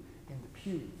you in the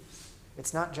pews.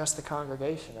 It's not just the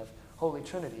congregation of Holy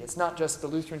Trinity. It's not just the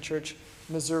Lutheran Church,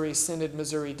 Missouri Synod,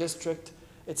 Missouri District.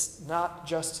 It's not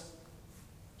just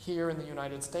here in the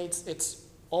United States. It's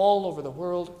all over the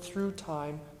world, through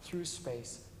time, through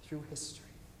space, through history.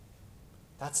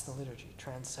 That's the liturgy,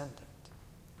 transcendent.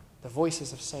 The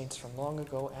voices of saints from long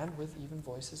ago, and with even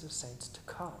voices of saints to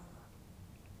come.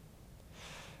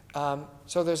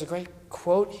 So there's a great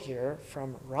quote here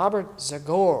from Robert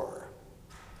Zagor.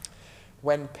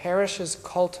 When parishes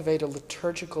cultivate a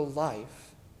liturgical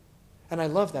life, and I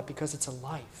love that because it's a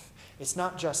life. It's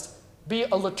not just be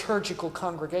a liturgical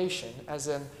congregation, as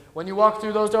in, when you walk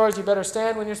through those doors, you better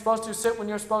stand when you're supposed to, sit when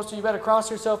you're supposed to, you better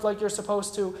cross yourself like you're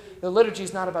supposed to. The liturgy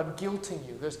is not about guilting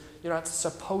you. You're not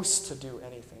supposed to do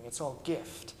anything. It's all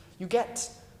gift. You get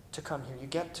to come here. You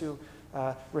get to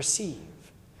receive.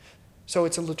 So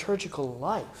it's a liturgical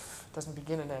life. It doesn't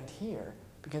begin and end here.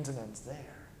 It begins and ends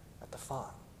there, at the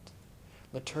font.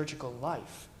 Liturgical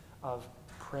life of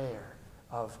prayer,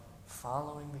 of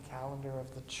following the calendar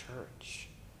of the church,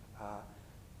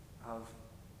 of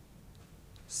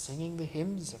singing the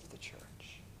hymns of the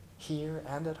church, here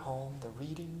and at home, the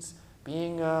readings,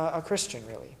 being a Christian,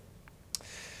 really.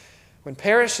 When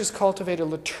parishes cultivate a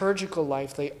liturgical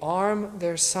life, they arm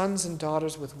their sons and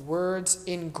daughters with words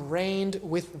ingrained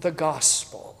with the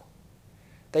gospel.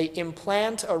 They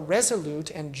implant a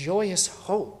resolute and joyous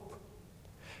hope.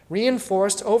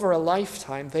 Reinforced over a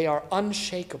lifetime, they are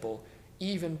unshakable,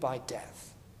 even by death.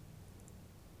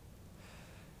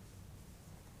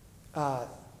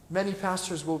 Many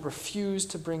pastors will refuse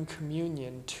to bring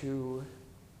communion to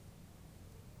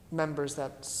members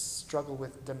that struggle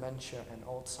with dementia and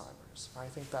Alzheimer's. I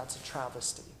think that's a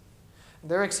travesty.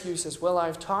 Their excuse is, well,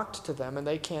 I've talked to them and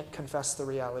they can't confess the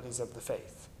realities of the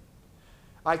faith.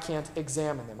 I can't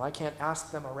examine them. I can't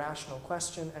ask them a rational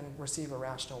question and receive a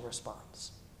rational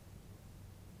response.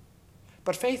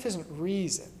 But faith isn't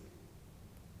reason.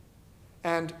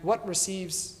 And what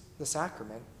receives the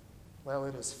sacrament? Well,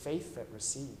 it is faith that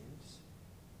receives.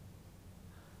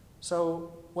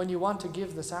 So when you want to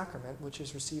give the sacrament, which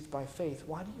is received by faith,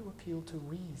 why do you appeal to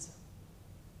reason?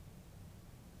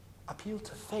 Appeal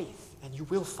to faith, and you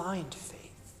will find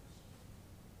faith.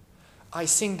 I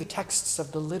sing the texts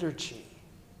of the liturgy.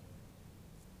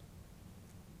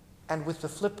 And with the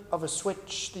flip of a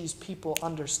switch, these people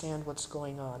understand what's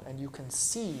going on, and you can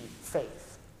see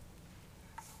faith.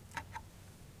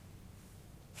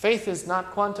 Faith is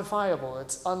not quantifiable,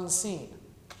 it's unseen.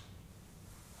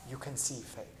 You can see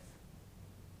faith.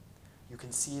 You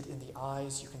can see it in the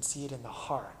eyes, you can see it in the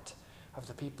heart of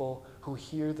the people who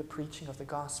hear the preaching of the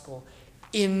gospel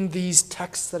in these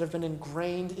texts that have been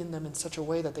ingrained in them in such a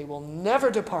way that they will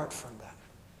never depart from them.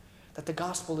 that the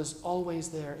gospel is always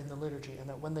there in the liturgy, and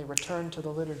that when they return to the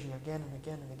liturgy again and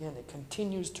again and again, it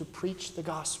continues to preach the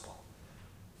gospel,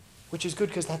 which is good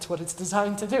because that's what it's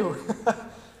designed to do.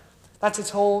 That's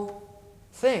its whole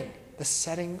thing, the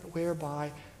setting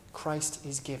whereby Christ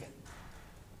is given.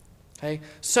 Okay,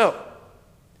 so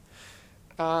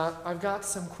I've got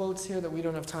some quotes here that we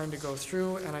don't have time to go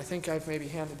through, and I think I've maybe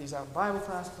handed these out in Bible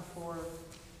class before.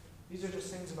 These are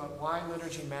just things about why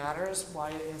liturgy matters,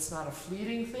 why it's not a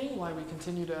fleeting thing, why we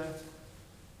continue to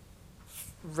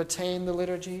retain the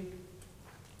liturgy.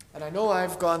 And I know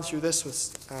I've gone through this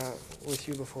with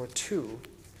you before too,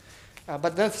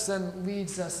 but this then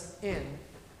leads us in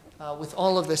with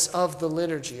all of this of the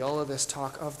liturgy, all of this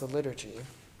talk of the liturgy.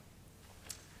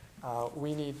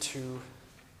 We need to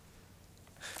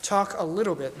talk a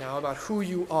little bit now about who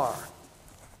you are.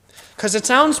 Because it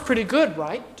sounds pretty good,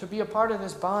 right? To be a part of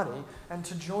this body and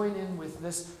to join in with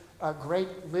this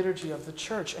great liturgy of the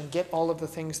church and get all of the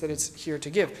things that it's here to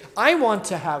give. I want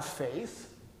to have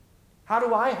faith. How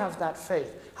do I have that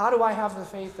faith? How do I have the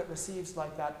faith that receives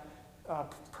like that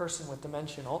person with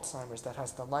dementia and Alzheimer's, that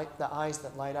has the eyes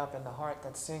that light up and the heart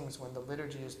that sings when the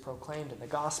liturgy is proclaimed and the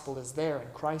gospel is there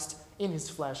and Christ in his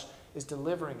flesh is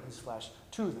delivering his flesh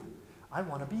to them? I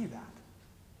want to be that.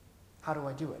 How do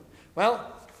I do it?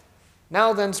 Well,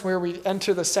 now then's where we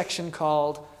enter the section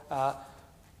called The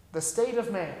State of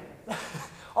Man,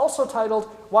 also titled,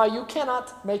 Why You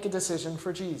Cannot Make a Decision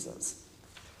for Jesus.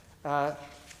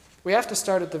 We have to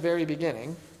start at the very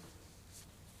beginning.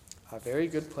 A very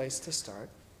good place to start.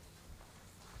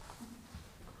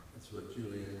 That's what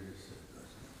Julie Andrews said.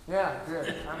 Yeah,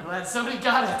 good. I'm glad somebody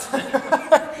got it.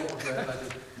 What was that?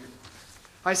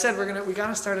 I said we got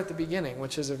to start at the beginning,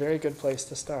 which is a very good place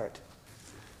to start.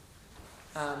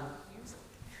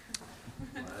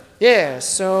 Yeah,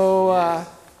 so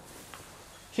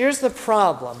here's the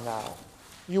problem now.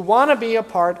 You want to be a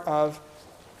part of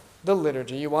the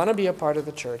liturgy, you want to be a part of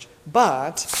the church,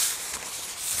 but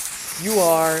you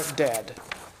are dead.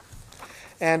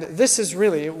 And this is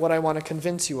really what I want to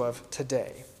convince you of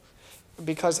today.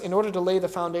 Because in order to lay the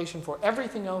foundation for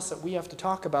everything else that we have to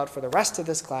talk about for the rest of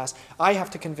this class, I have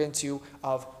to convince you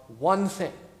of one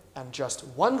thing, and just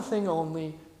one thing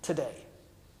only today.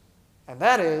 And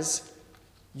that is,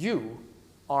 you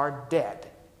are dead.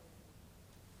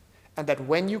 And that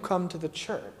when you come to the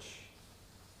church,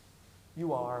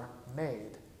 you are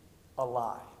made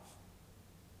alive.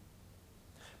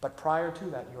 But prior to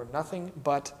that, you are nothing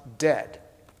but dead.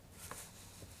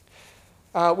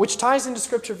 Which ties into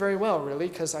Scripture very well, really,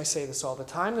 because I say this all the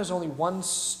time. There's only one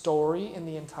story in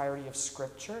the entirety of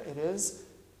Scripture. It is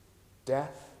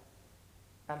death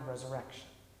and resurrection.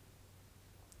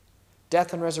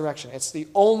 Death and resurrection. It's the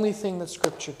only thing that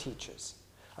Scripture teaches.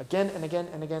 Again and again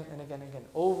and again and again and again.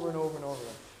 Over and over and over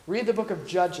again. Read the book of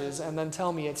Judges and then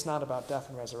tell me it's not about death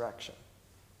and resurrection.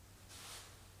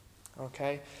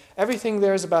 Okay? Everything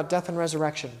there is about death and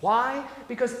resurrection. Why?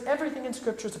 Because everything in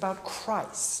Scripture is about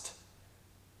Christ.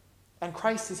 And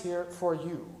Christ is here for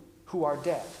you, who are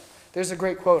dead. There's a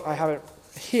great quote, I have it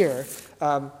here,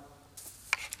 by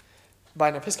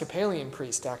an Episcopalian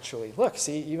priest, actually. Look,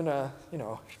 see, even a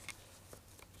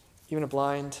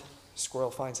blind squirrel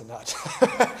finds a nut.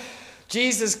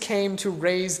 Jesus came to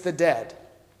raise the dead.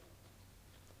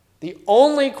 The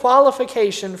only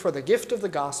qualification for the gift of the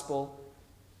gospel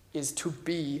is to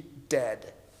be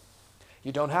dead.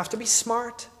 You don't have to be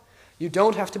smart. You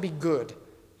don't have to be good.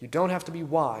 You don't have to be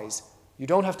wise. You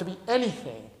don't have to be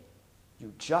anything.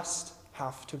 You just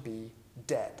have to be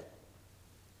dead.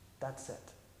 That's it.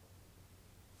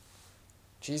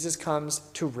 Jesus comes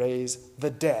to raise the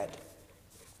dead.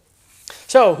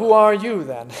 So, who are you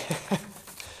then?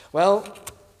 Well,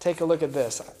 take a look at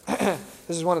this.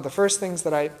 This is one of the first things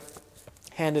that I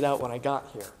handed out when I got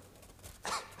here.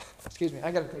 Excuse me,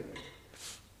 I got to take it.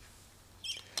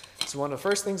 This is one of the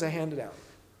first things I handed out.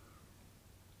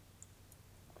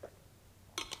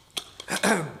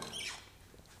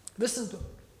 This is the,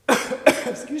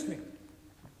 excuse me.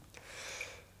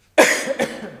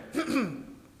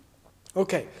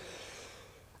 Okay.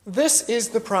 This is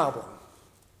the problem.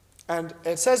 And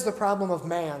it says the problem of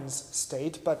man's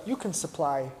state, but you can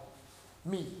supply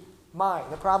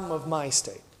the problem of my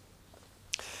state.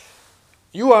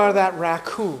 You are that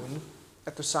raccoon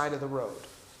at the side of the road.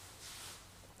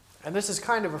 And this is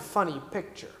kind of a funny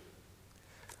picture.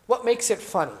 What makes it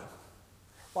funny?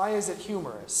 Why is it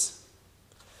humorous?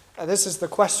 This is the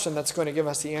question that's going to give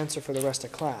us the answer for the rest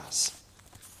of class.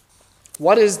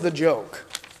 What is the joke?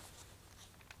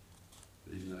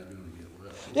 He's not going to get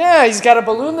well. Yeah, he's got a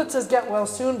balloon that says get well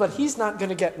soon, but he's not going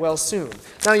to get well soon.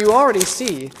 Now you already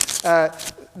see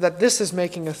that this is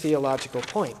making a theological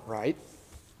point, right?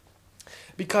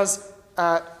 Because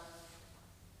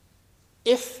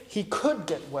if he could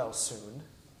get well soon,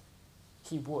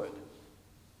 he would.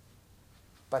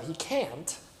 But he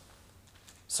can't,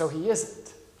 so he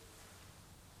isn't.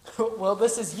 Well,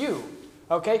 this is you,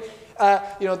 okay?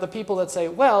 The people that say,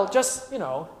 well, just,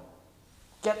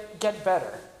 get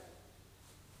better.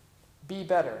 Be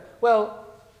better. Well,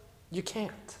 you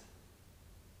can't.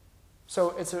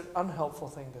 So it's an unhelpful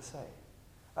thing to say.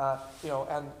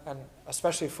 And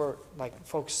especially for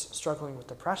folks struggling with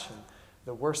depression,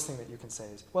 the worst thing that you can say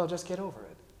is, well, just get over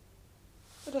it.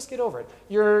 Well, just get over it.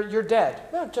 You're dead.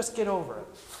 Well, just get over it.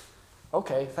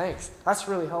 Okay, thanks. That's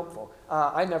really helpful.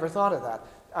 I never thought of that.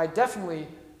 I definitely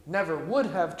never would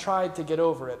have tried to get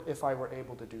over it if I were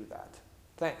able to do that.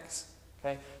 Thanks.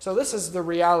 Okay? So this is the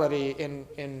reality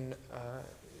in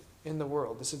the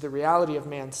world. This is the reality of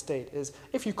man's state, is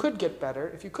if you could get better,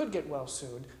 if you could get well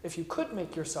soon, if you could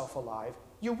make yourself alive,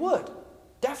 you would.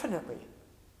 Definitely.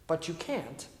 But you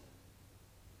can't.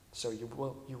 So you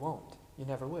won't. You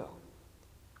never will.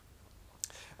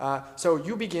 So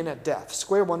you begin at death.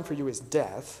 Square one for you is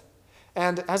death.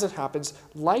 And as it happens,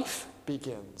 life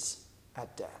begins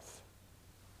at death,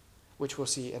 which we'll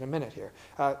see in a minute here,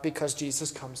 because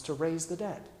Jesus comes to raise the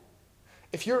dead.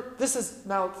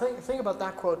 Think about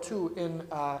that quote too in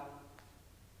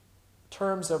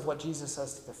terms of what Jesus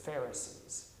says to the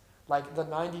Pharisees, like the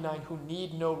 99 who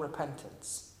need no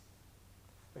repentance.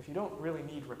 If you don't really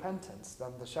need repentance,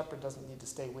 then the shepherd doesn't need to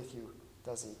stay with you,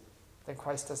 does he? Then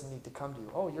Christ doesn't need to come to you.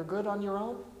 Oh, you're good on your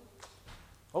own?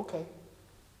 Okay.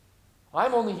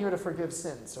 I'm only here to forgive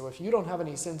sins, so if you don't have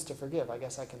any sins to forgive, I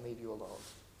guess I can leave you alone.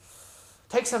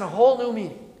 Takes on a whole new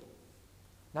meaning.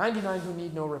 99 who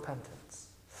need no repentance.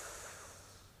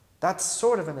 That's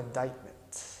sort of an indictment.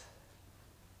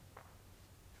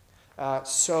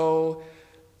 So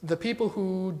the people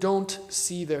who don't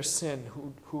see their sin,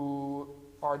 who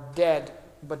are dead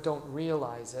but don't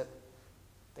realize it,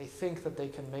 they think that they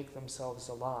can make themselves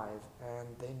alive, and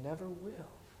they never will.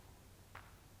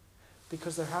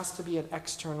 Because there has to be an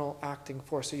external acting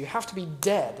force. So you have to be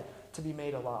dead to be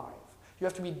made alive. You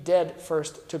have to be dead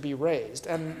first to be raised.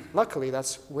 And luckily,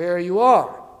 that's where you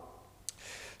are.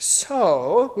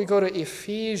 So we go to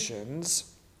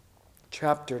Ephesians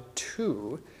chapter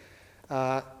 2.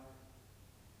 Let's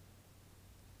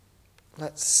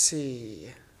see.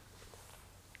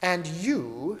 And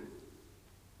you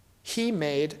he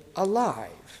made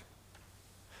alive.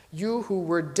 You who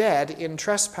were dead in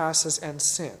trespasses and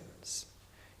sins,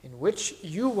 in which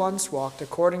you once walked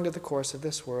according to the course of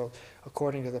this world,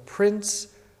 according to the prince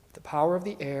of the power of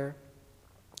the air,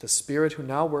 the spirit who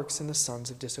now works in the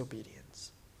sons of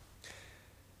disobedience.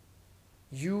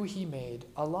 You he made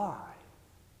alive.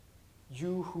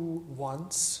 You who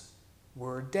once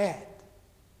were dead.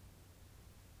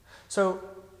 So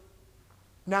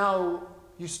now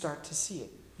you start to see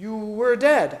it. You were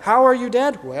dead. How are you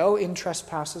dead? Well, in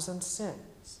trespasses and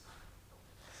sins.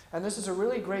 And this is a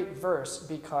really great verse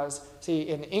because, see,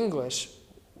 in English,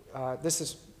 this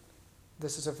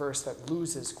is a verse that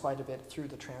loses quite a bit through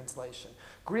the translation.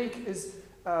 Greek is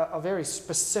a very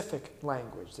specific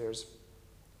language.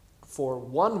 For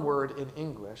one word in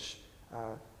English,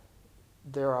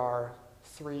 there are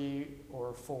 3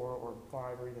 or 4 or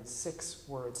 5 or even 6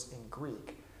 words in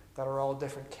Greek that are all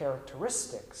different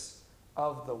characteristics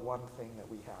of the one thing that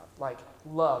we have. Like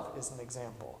love is an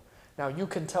example. Now you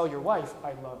can tell your wife,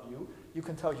 I love you. You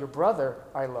can tell your brother,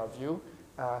 I love you.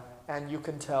 And you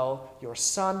can tell your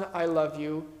son, I love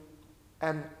you.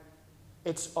 And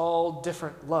it's all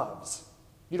different loves.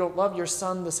 You don't love your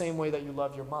son the same way that you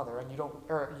love your mother, and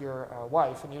your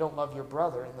wife, and you don't love your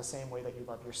brother in the same way that you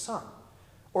love your son.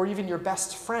 Or even your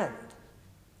best friend,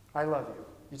 I love you.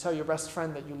 You tell your best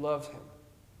friend that you love him.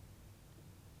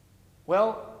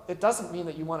 Well, it doesn't mean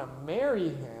that you want to marry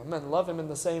him and love him in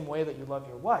the same way that you love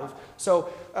your wife.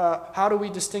 So how do we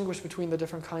distinguish between the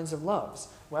different kinds of loves?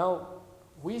 Well,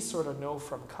 we sort of know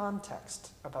from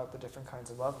context about the different kinds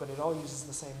of love, but it all uses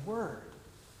the same word.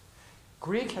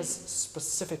 Greek has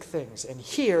specific things, and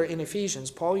here in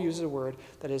Ephesians, Paul uses a word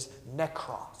that is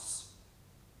nekros.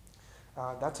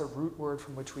 That's a root word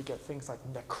from which we get things like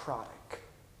necrotic.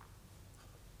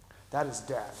 That is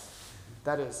death.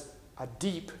 That is a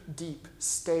deep, deep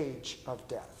stage of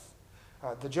death.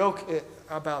 The joke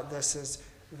about this is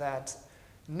that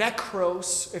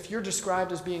necros, if you're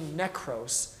described as being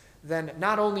necros, then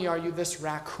not only are you this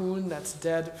raccoon that's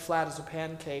dead, flat as a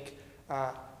pancake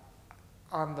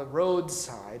on the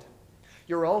roadside,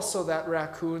 you're also that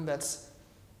raccoon that's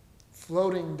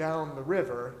floating down the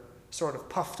river, sort of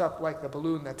puffed up like the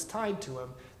balloon that's tied to him,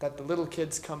 that the little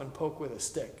kids come and poke with a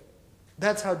stick.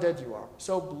 That's how dead you are.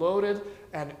 So bloated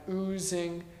and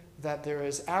oozing that there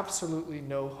is absolutely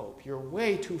no hope. You're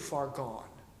way too far gone.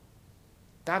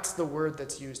 That's the word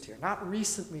that's used here. Not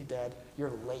recently dead,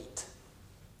 you're late.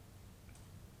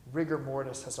 Rigor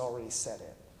mortis has already set in.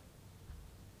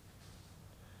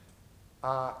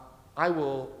 I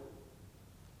will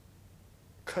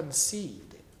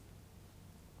concede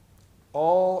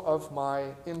all of my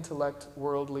intellect,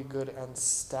 worldly good, and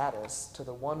status to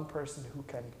the one person who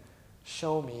can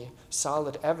show me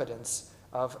solid evidence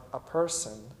of a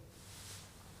person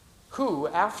who,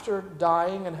 after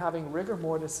dying and having rigor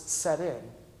mortis set in,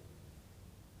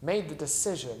 made the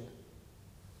decision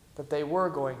that they were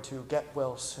going to get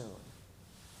well soon,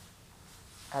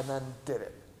 and then did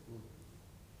it.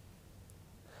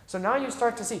 So now you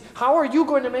start to see, how are you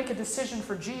going to make a decision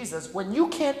for Jesus when you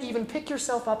can't even pick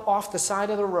yourself up off the side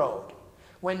of the road?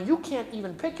 When you can't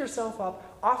even pick yourself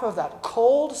up off of that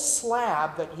cold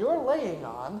slab that you're laying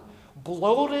on,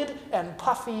 bloated and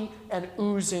puffy and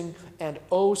oozing and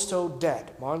oh so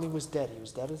dead. Marley was dead. He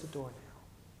was dead as a doornail.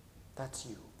 That's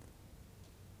you.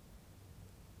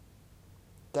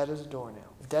 Dead as a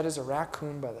doornail. Dead as a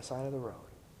raccoon by the side of the road.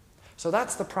 So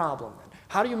that's the problem then.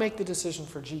 How do you make the decision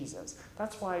for Jesus?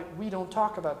 That's why we don't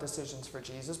talk about decisions for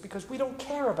Jesus, because we don't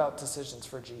care about decisions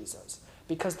for Jesus,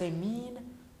 because they mean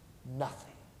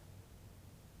nothing.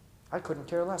 I couldn't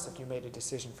care less if you made a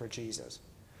decision for Jesus,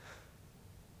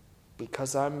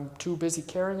 because I'm too busy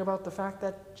caring about the fact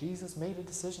that Jesus made a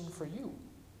decision for you.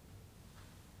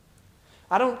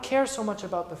 I don't care so much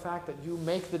about the fact that you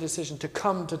make the decision to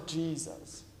come to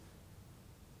Jesus,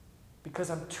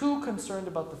 because I'm too concerned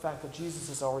about the fact that Jesus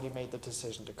has already made the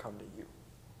decision to come to you.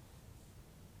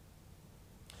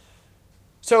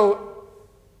 So,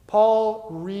 Paul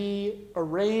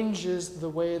rearranges the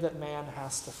way that man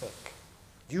has to think.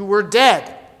 You were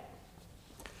dead.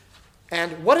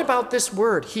 And what about this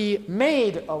word? He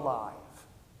made alive.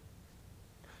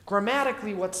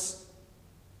 Grammatically, what's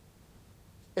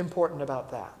important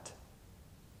about that?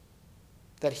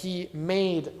 That he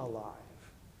made alive.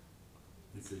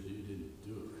 Because you didn't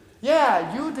do it.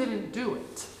 Yeah, you didn't do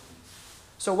it.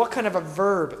 So what kind of a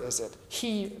verb is it?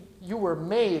 You were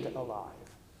made alive.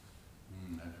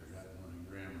 I forgot one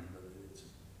grammar, but it's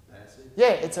passive. Yeah,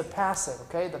 it's a passive,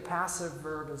 okay? The passive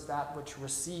verb is that which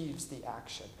receives the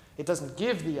action. It doesn't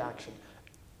give the action.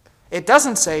 It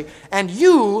doesn't say, and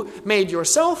you made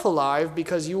yourself alive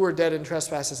because you were dead in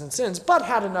trespasses and sins, but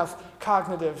had enough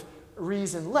cognitive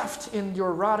reason left in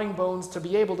your rotting bones to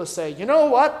be able to say, you know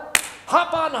what?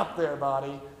 Hop on up there,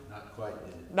 body. Not quite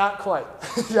dead. Not quite.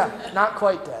 Yeah, not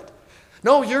quite dead.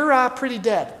 No, you're pretty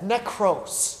dead.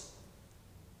 Necros.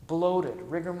 Bloated.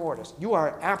 Rigor mortis. You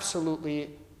are absolutely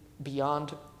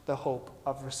beyond the hope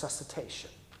of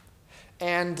resuscitation.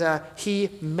 And he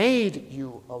made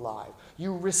you alive.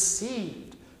 You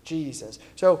received Jesus.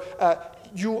 So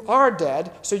you are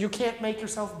dead, so you can't make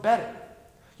yourself better.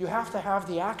 You have to have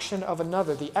the action of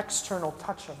another, the external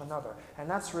touch of another. And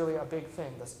that's really a big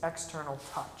thing, this external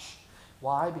touch.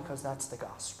 Why? Because that's the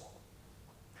gospel.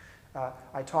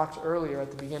 I talked earlier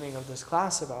at the beginning of this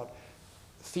class about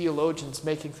theologians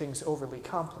making things overly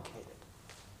complicated.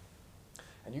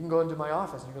 And you can go into my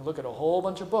office and you can look at a whole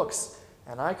bunch of books,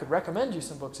 and I could recommend you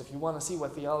some books if you want to see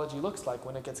what theology looks like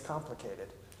when it gets complicated.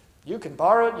 You can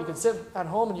borrow it, you can sit at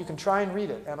home and you can try and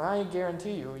read it, and I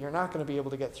guarantee you, you're not going to be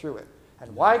able to get through it.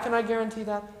 And why can I guarantee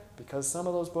that? Because some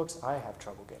of those books I have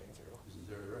trouble getting through. Isn't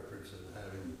there a reference of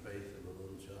having the faith of a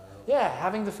little child? Yeah,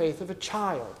 having the faith of a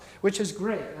child, which is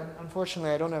great. And unfortunately,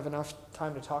 I don't have enough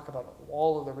time to talk about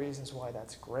all of the reasons why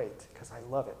that's great, because I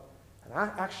love it. And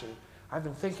I've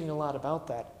been thinking a lot about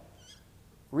that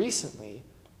recently,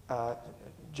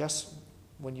 just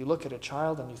when you look at a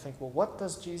child and you think, well, what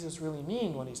does Jesus really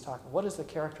mean when he's talking? What is the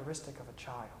characteristic of a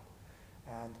child?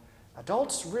 And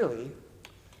adults really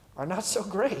are not so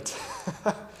great.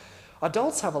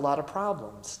 Adults have a lot of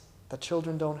problems that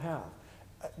children don't have.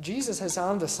 Jesus is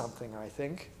onto something, I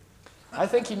think. I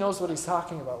think he knows what he's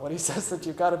talking about when he says that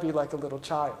you've got to be like a little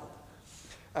child.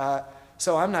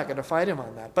 So I'm not going to fight him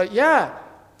on that. But yeah,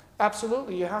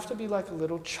 absolutely, you have to be like a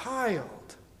little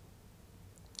child.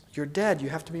 You're dead. You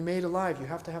have to be made alive. You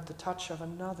have to have the touch of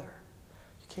another.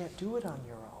 You can't do it on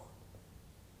your own.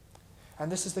 And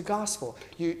this is the gospel.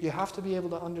 You have to be able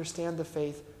to understand the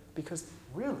faith, because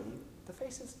really, the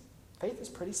faith is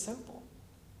pretty simple.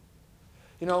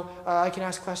 You know, I can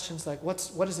ask questions like, what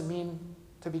does it mean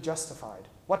to be justified?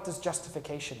 What does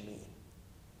justification mean?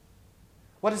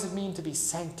 What does it mean to be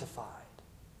sanctified?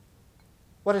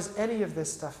 What does any of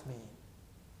this stuff mean?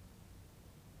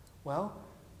 Well,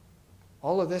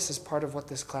 All of this is part of what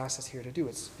this class is here to do.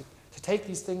 It's to take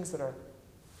these things that are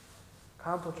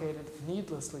complicated,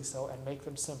 needlessly so, and make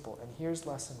them simple. And here's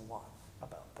lesson 1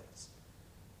 about this.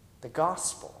 The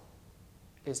gospel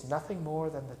is nothing more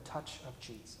than the touch of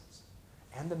Jesus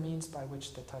and the means by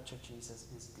which the touch of Jesus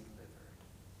is delivered.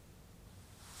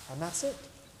 And that's it.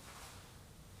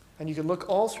 And you can look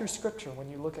all through Scripture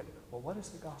when you look at, well, what is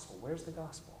the gospel? Where's the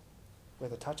gospel? Where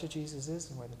the touch of Jesus is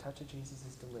and where the touch of Jesus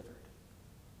is delivered.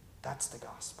 That's the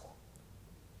gospel.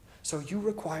 So you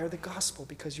require the gospel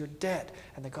because you're dead.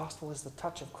 And the gospel is the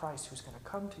touch of Christ who's going to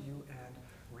come to you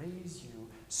and raise you,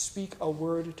 speak a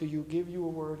word to you, give you a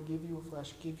word, give you a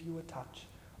flesh, give you a touch.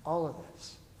 All of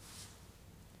this.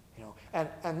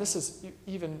 And this is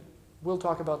even, we'll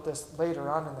talk about this later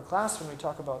on in the class when we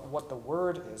talk about what the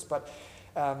word is. But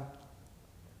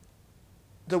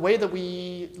the way that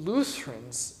we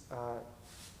Lutherans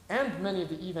and many of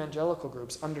the evangelical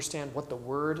groups understand what the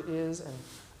word is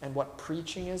and what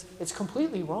preaching is, it's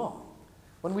completely wrong.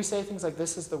 When we say things like,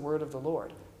 this is the word of the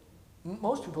Lord,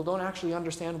 most people don't actually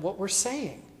understand what we're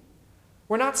saying.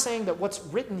 We're not saying that what's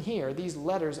written here, these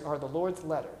letters, are the Lord's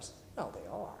letters. No, they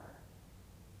are.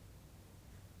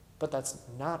 But that's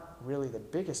not really the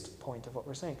biggest point of what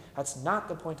we're saying. That's not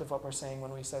the point of what we're saying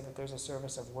when we say that there's a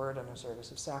service of word and a service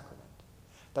of sacrament.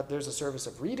 That there's a service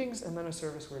of readings and then a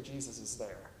service where Jesus is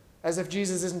there. As if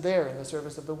Jesus isn't there in the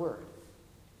service of the word.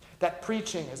 That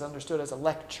preaching is understood as a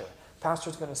lecture.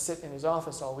 Pastor's going to sit in his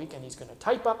office all week and he's going to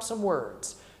type up some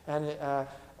words. And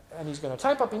he's going to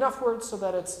type up enough words so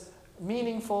that it's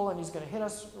meaningful, and he's going to hit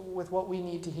us with what we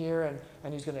need to hear,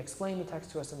 and he's going to explain the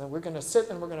text to us, and then we're going to sit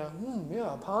and we're going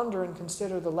to ponder and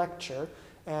consider the lecture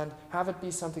and have it be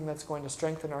something that's going to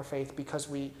strengthen our faith because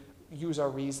we use our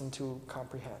reason to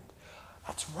comprehend.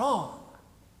 That's wrong.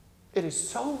 It is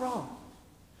so wrong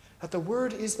that the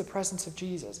word is the presence of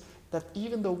Jesus, that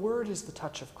even the word is the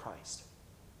touch of Christ.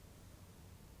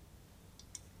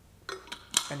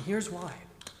 And here's why.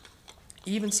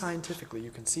 Even scientifically,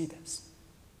 you can see this.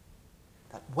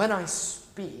 That when I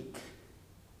speak,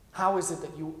 how is it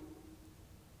that you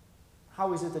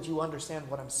understand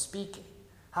what I'm speaking?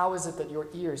 How is it that your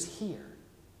ears hear?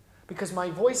 Because my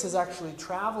voice is actually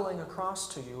traveling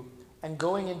across to you and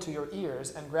going into your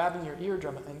ears and grabbing your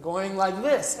eardrum and going like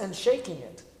this and shaking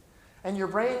it. And your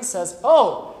brain says,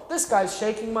 oh, this guy's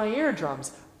shaking my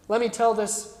eardrums. Let me tell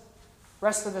this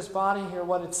rest of this body here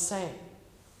what it's saying.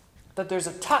 That there's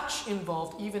a touch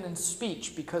involved even in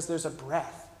speech because there's a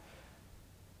breath.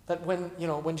 That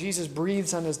when Jesus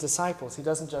breathes on his disciples, he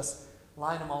doesn't just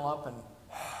line them all up and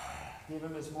give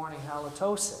him his morning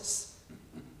halitosis.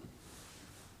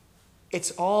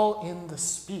 It's all in the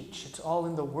speech. It's all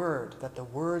in the word, that the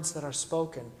words that are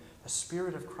spoken, the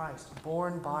Spirit of Christ,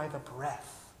 born by the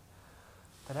breath,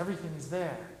 that everything is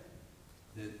there.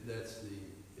 To me,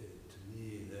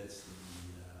 that's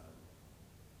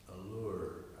the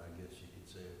allure, I guess you could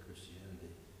say, of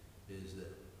Christianity, is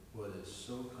that what is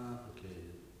so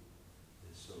complicated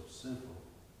is so simple.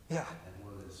 Yeah. And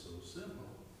what is so simple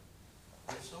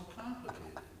is so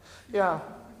complicated. Yeah.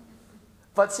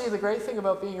 But see, the great thing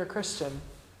about being a Christian,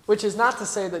 which is not to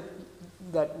say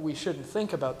that we shouldn't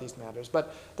think about these matters,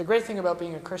 but the great thing about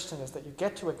being a Christian is that you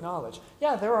get to acknowledge,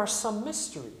 yeah, there are some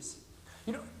mysteries.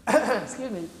 You don't,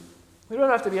 excuse me, you don't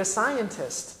have to be a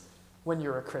scientist when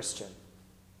you're a Christian.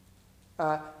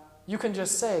 You can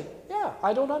just say, yeah,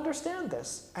 I don't understand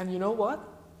this. And you know what?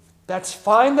 That's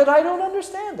fine that I don't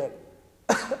understand it.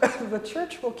 The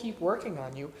church will keep working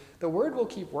on you. The word will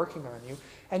keep working on you.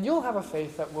 And you'll have a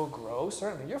faith that will grow.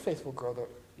 Certainly, your faith will grow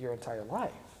your entire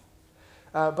life.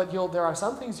 But there are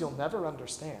some things you'll never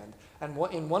understand. And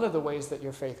in one of the ways that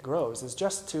your faith grows is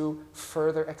just to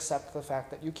further accept the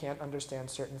fact that you can't understand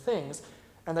certain things,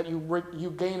 and that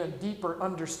you gain a deeper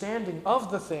understanding of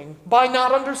the thing by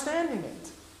not understanding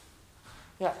it.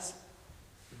 Yes?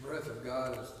 The breath of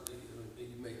God is, you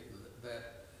make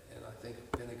that, and I think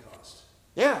of Pentecost.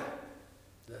 Yeah.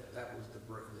 That was the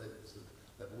breath,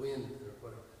 that wind, or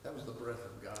whatever, that was the breath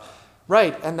of God.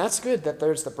 Right, and that's good that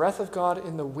there's the breath of God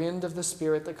in the wind of the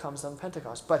Spirit that comes on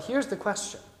Pentecost. But here's the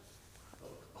question.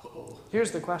 Here's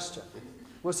the question.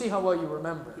 We'll see how well you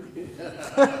remember.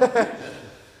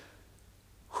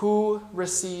 Who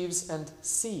receives and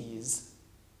sees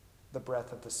the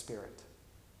breath of the Spirit?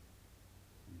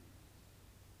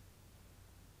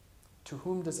 To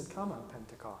whom does it come on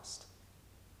Pentecost?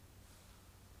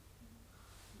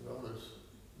 Well,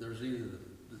 there's either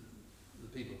the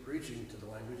people preaching to the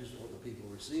languages or the people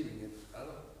receiving it. I don't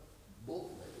know,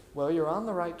 both maybe. Well, you're on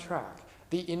the right track.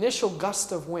 The initial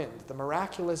gust of wind, the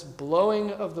miraculous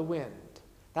blowing of the wind,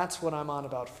 that's what I'm on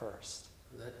about first.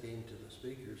 That came to the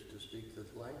speakers to speak the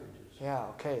languages. Yeah,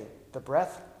 okay. The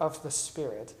breath of the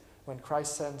Spirit, when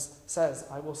Christ says,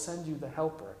 I will send you the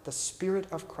helper, the Spirit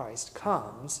of Christ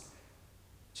comes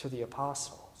to the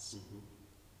apostles. Mm-hmm.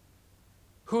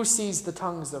 Who sees the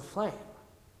tongues of flame?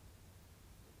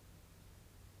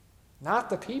 Not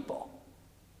the people.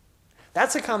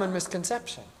 That's a common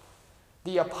misconception.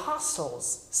 The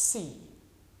apostles see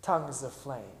tongues of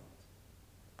flame,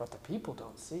 but the people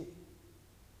don't see.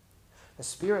 The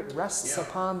Spirit rests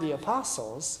upon the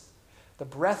apostles. The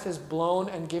breath is blown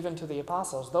and given to the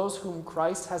apostles, those whom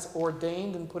Christ has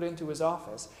ordained and put into his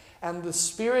office. And the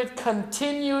Spirit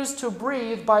continues to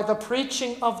breathe by the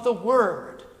preaching of the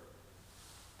word.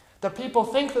 The people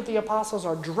think that the apostles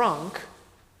are drunk,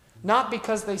 not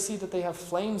because they see that they have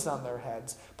flames on their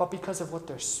heads, but because of what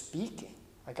they're speaking.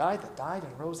 A guy that died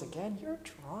and rose again, you're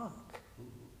drunk.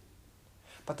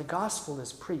 But the gospel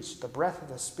is preached. The breath of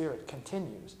the Spirit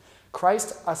continues.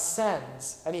 Christ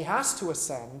ascends, and he has to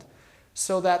ascend,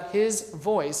 so that his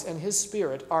voice and his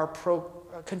Spirit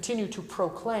continue to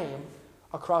proclaim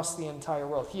across the entire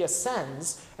world. He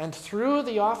ascends, and through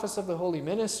the office of the holy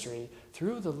ministry,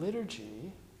 through the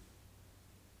liturgy,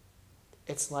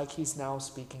 it's like he's now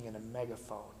speaking in a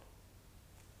megaphone.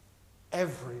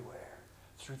 Everywhere,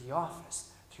 through the office,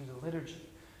 through the liturgy,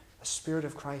 the Spirit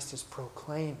of Christ is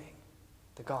proclaiming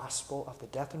the gospel of the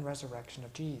death and resurrection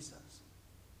of Jesus.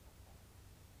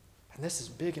 And this is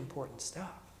big, important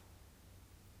stuff.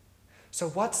 So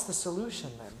what's the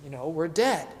solution then? We're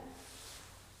dead.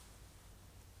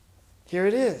 Here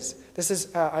it is. This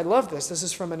is, I love this. This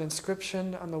is from an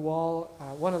inscription on the wall,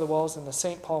 one of the walls in the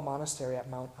St. Paul Monastery at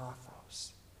Mount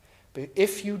Athos. But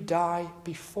if you die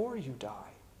before you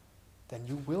die, then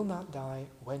you will not die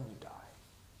when you die.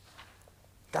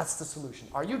 That's the solution.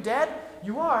 Are you dead?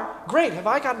 You are. Great. Have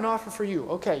I got an offer for you?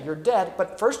 Okay, you're dead,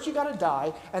 but first you got to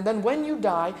die, and then when you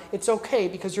die, it's okay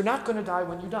because you're not going to die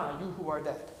when you die, you who are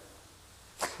dead.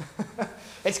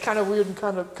 It's kind of weird and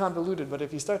kind of convoluted, but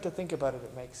if you start to think about it,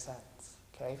 it makes sense.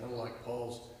 Okay? Kind of like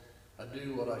Paul's, I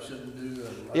do what I shouldn't do,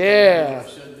 and I Yeah. do what I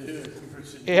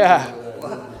should do. Yeah.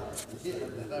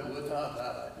 I would not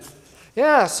die.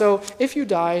 Yeah, so if you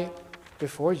die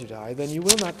before you die, then you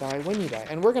will not die when you die.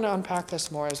 And we're going to unpack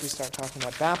this more as we start talking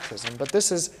about baptism. But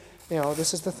this is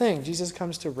the thing. Jesus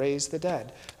comes to raise the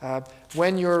dead.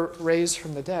 When you're raised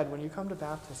from the dead, when you come to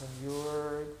baptism,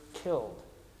 you're killed.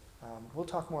 We'll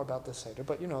talk more about this later,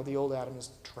 but the old Adam is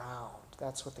drowned.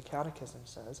 That's what the Catechism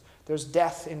says. There's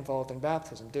death involved in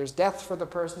baptism. There's death for the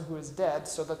person who is dead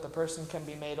so that the person can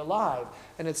be made alive.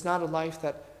 And it's not a life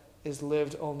that is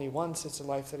lived only once, it's a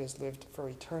life that is lived for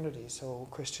eternity. So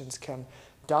Christians can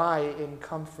die in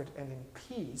comfort and in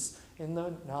peace in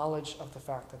the knowledge of the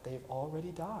fact that they've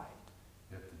already died.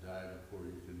 You have to die before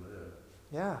you can live.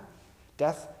 Yeah.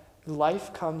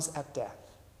 Life comes at death.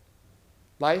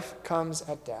 Life comes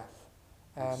at death.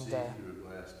 And see through a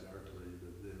glass darkly,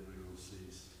 but then we will see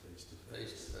face to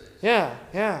face. Face to face.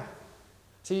 Yeah.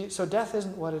 See, so death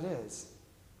isn't what it is.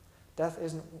 Death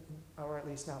isn't, or at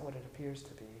least not what it appears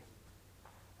to be.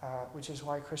 Which is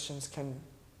why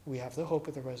we have the hope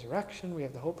of the resurrection, we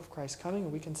have the hope of Christ coming,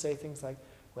 and we can say things like,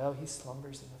 well, he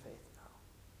slumbers in the faith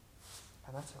now.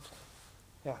 And that's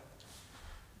okay.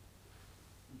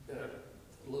 Yeah.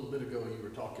 A little bit ago, you were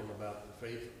talking about the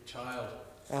faith of a child,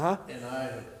 Uh-huh. and I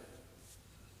have,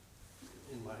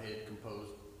 in my head,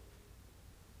 composed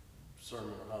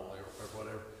sermon or homily or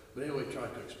whatever, but anyway,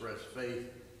 tried to express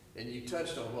faith, and you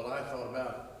touched on what I thought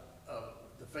about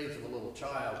the faith of a little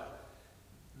child,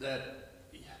 that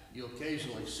you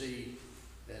occasionally see,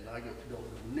 and I don't go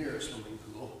near a swimming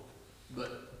pool,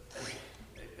 but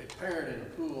a parent in a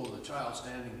pool, the child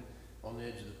standing on the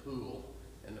edge of the pool,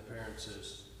 and the parent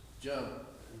says, jump,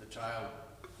 and the child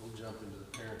will jump into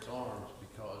the parent's arms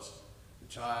because the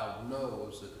child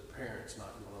knows that the parent's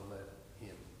not going to let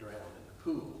him drown in the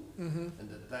pool. Mm-hmm. And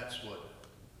that's what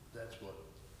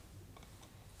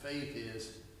faith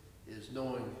is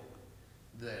knowing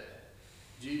that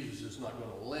Jesus is not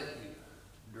going to let you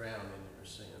drown in your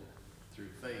sin through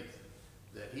faith,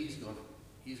 that he's going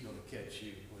to catch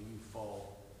you when you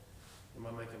fall. Am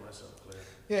I making myself clear?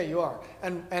 Yeah, you are.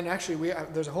 And actually,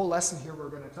 there's a whole lesson here we're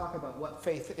going to talk about what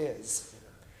faith is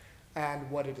and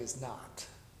what it is not.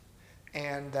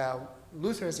 And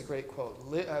Luther has a great quote.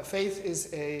 Faith is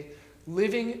a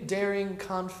living, daring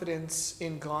confidence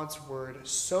in God's word,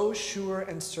 so sure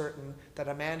and certain that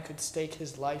a man could stake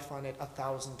his life on it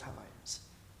 1,000 times.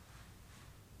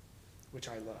 Which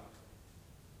I love.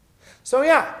 So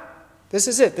yeah, this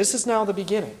is it. This is now the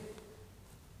beginning.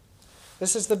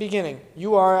 This is the beginning.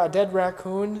 You are a dead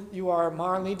raccoon. You are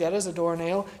Marley, dead as a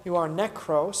doornail. You are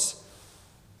necros.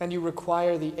 and you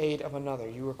require the aid of another.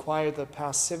 You require the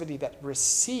passivity that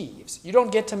receives. You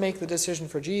don't get to make the decision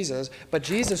for Jesus, but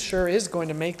Jesus sure is going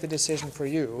to make the decision for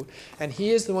you. And he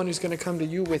is the one who's going to come to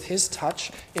you with his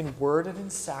touch in word and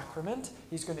in sacrament.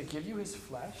 He's going to give you his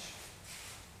flesh.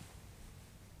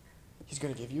 He's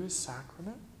going to give you his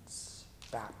sacraments,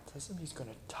 baptism. He's going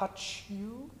to touch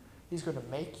you. He's going to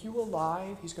make you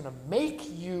alive. He's going to make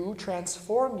you,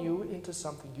 transform you into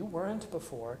something you weren't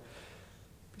before.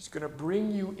 He's going to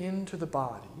bring you into the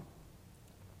body,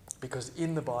 because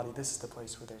in the body, this is the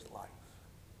place where there's life,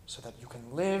 so that you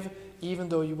can live even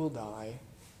though you will die,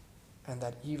 and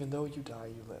that even though you die,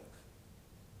 you live.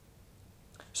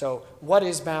 So, what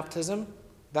is baptism?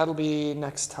 That'll be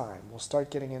next time. We'll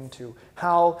start getting into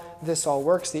how this all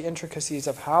works, the intricacies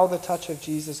of how the touch of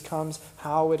Jesus comes,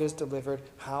 how it is delivered,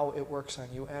 how it works on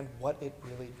you, and what it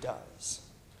really does.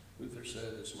 Luther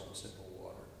said it's not simple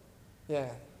water.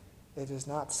 Yeah. It is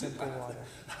not simple water.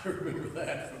 I remember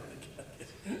that from the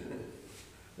catechism.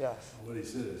 Yes. What he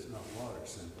said is not water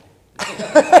simple.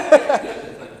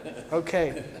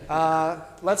 Okay.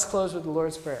 Let's close with the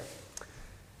Lord's Prayer.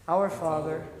 Our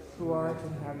Father, who art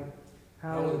in heaven,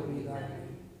 hallowed be thy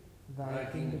name. Thy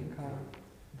kingdom come,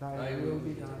 thy will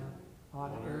be done,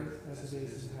 on earth as it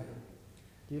is in heaven.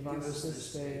 Give us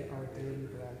this day our daily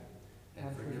bread,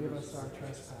 and forgive us our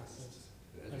trespasses,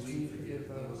 as we forgive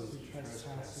those who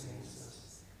trespass against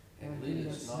us. And lead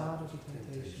us not into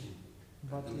temptation,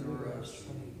 but deliver us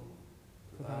from evil.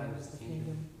 For thine is the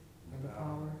kingdom, and the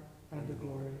power, and the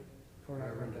glory,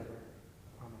 forever and ever.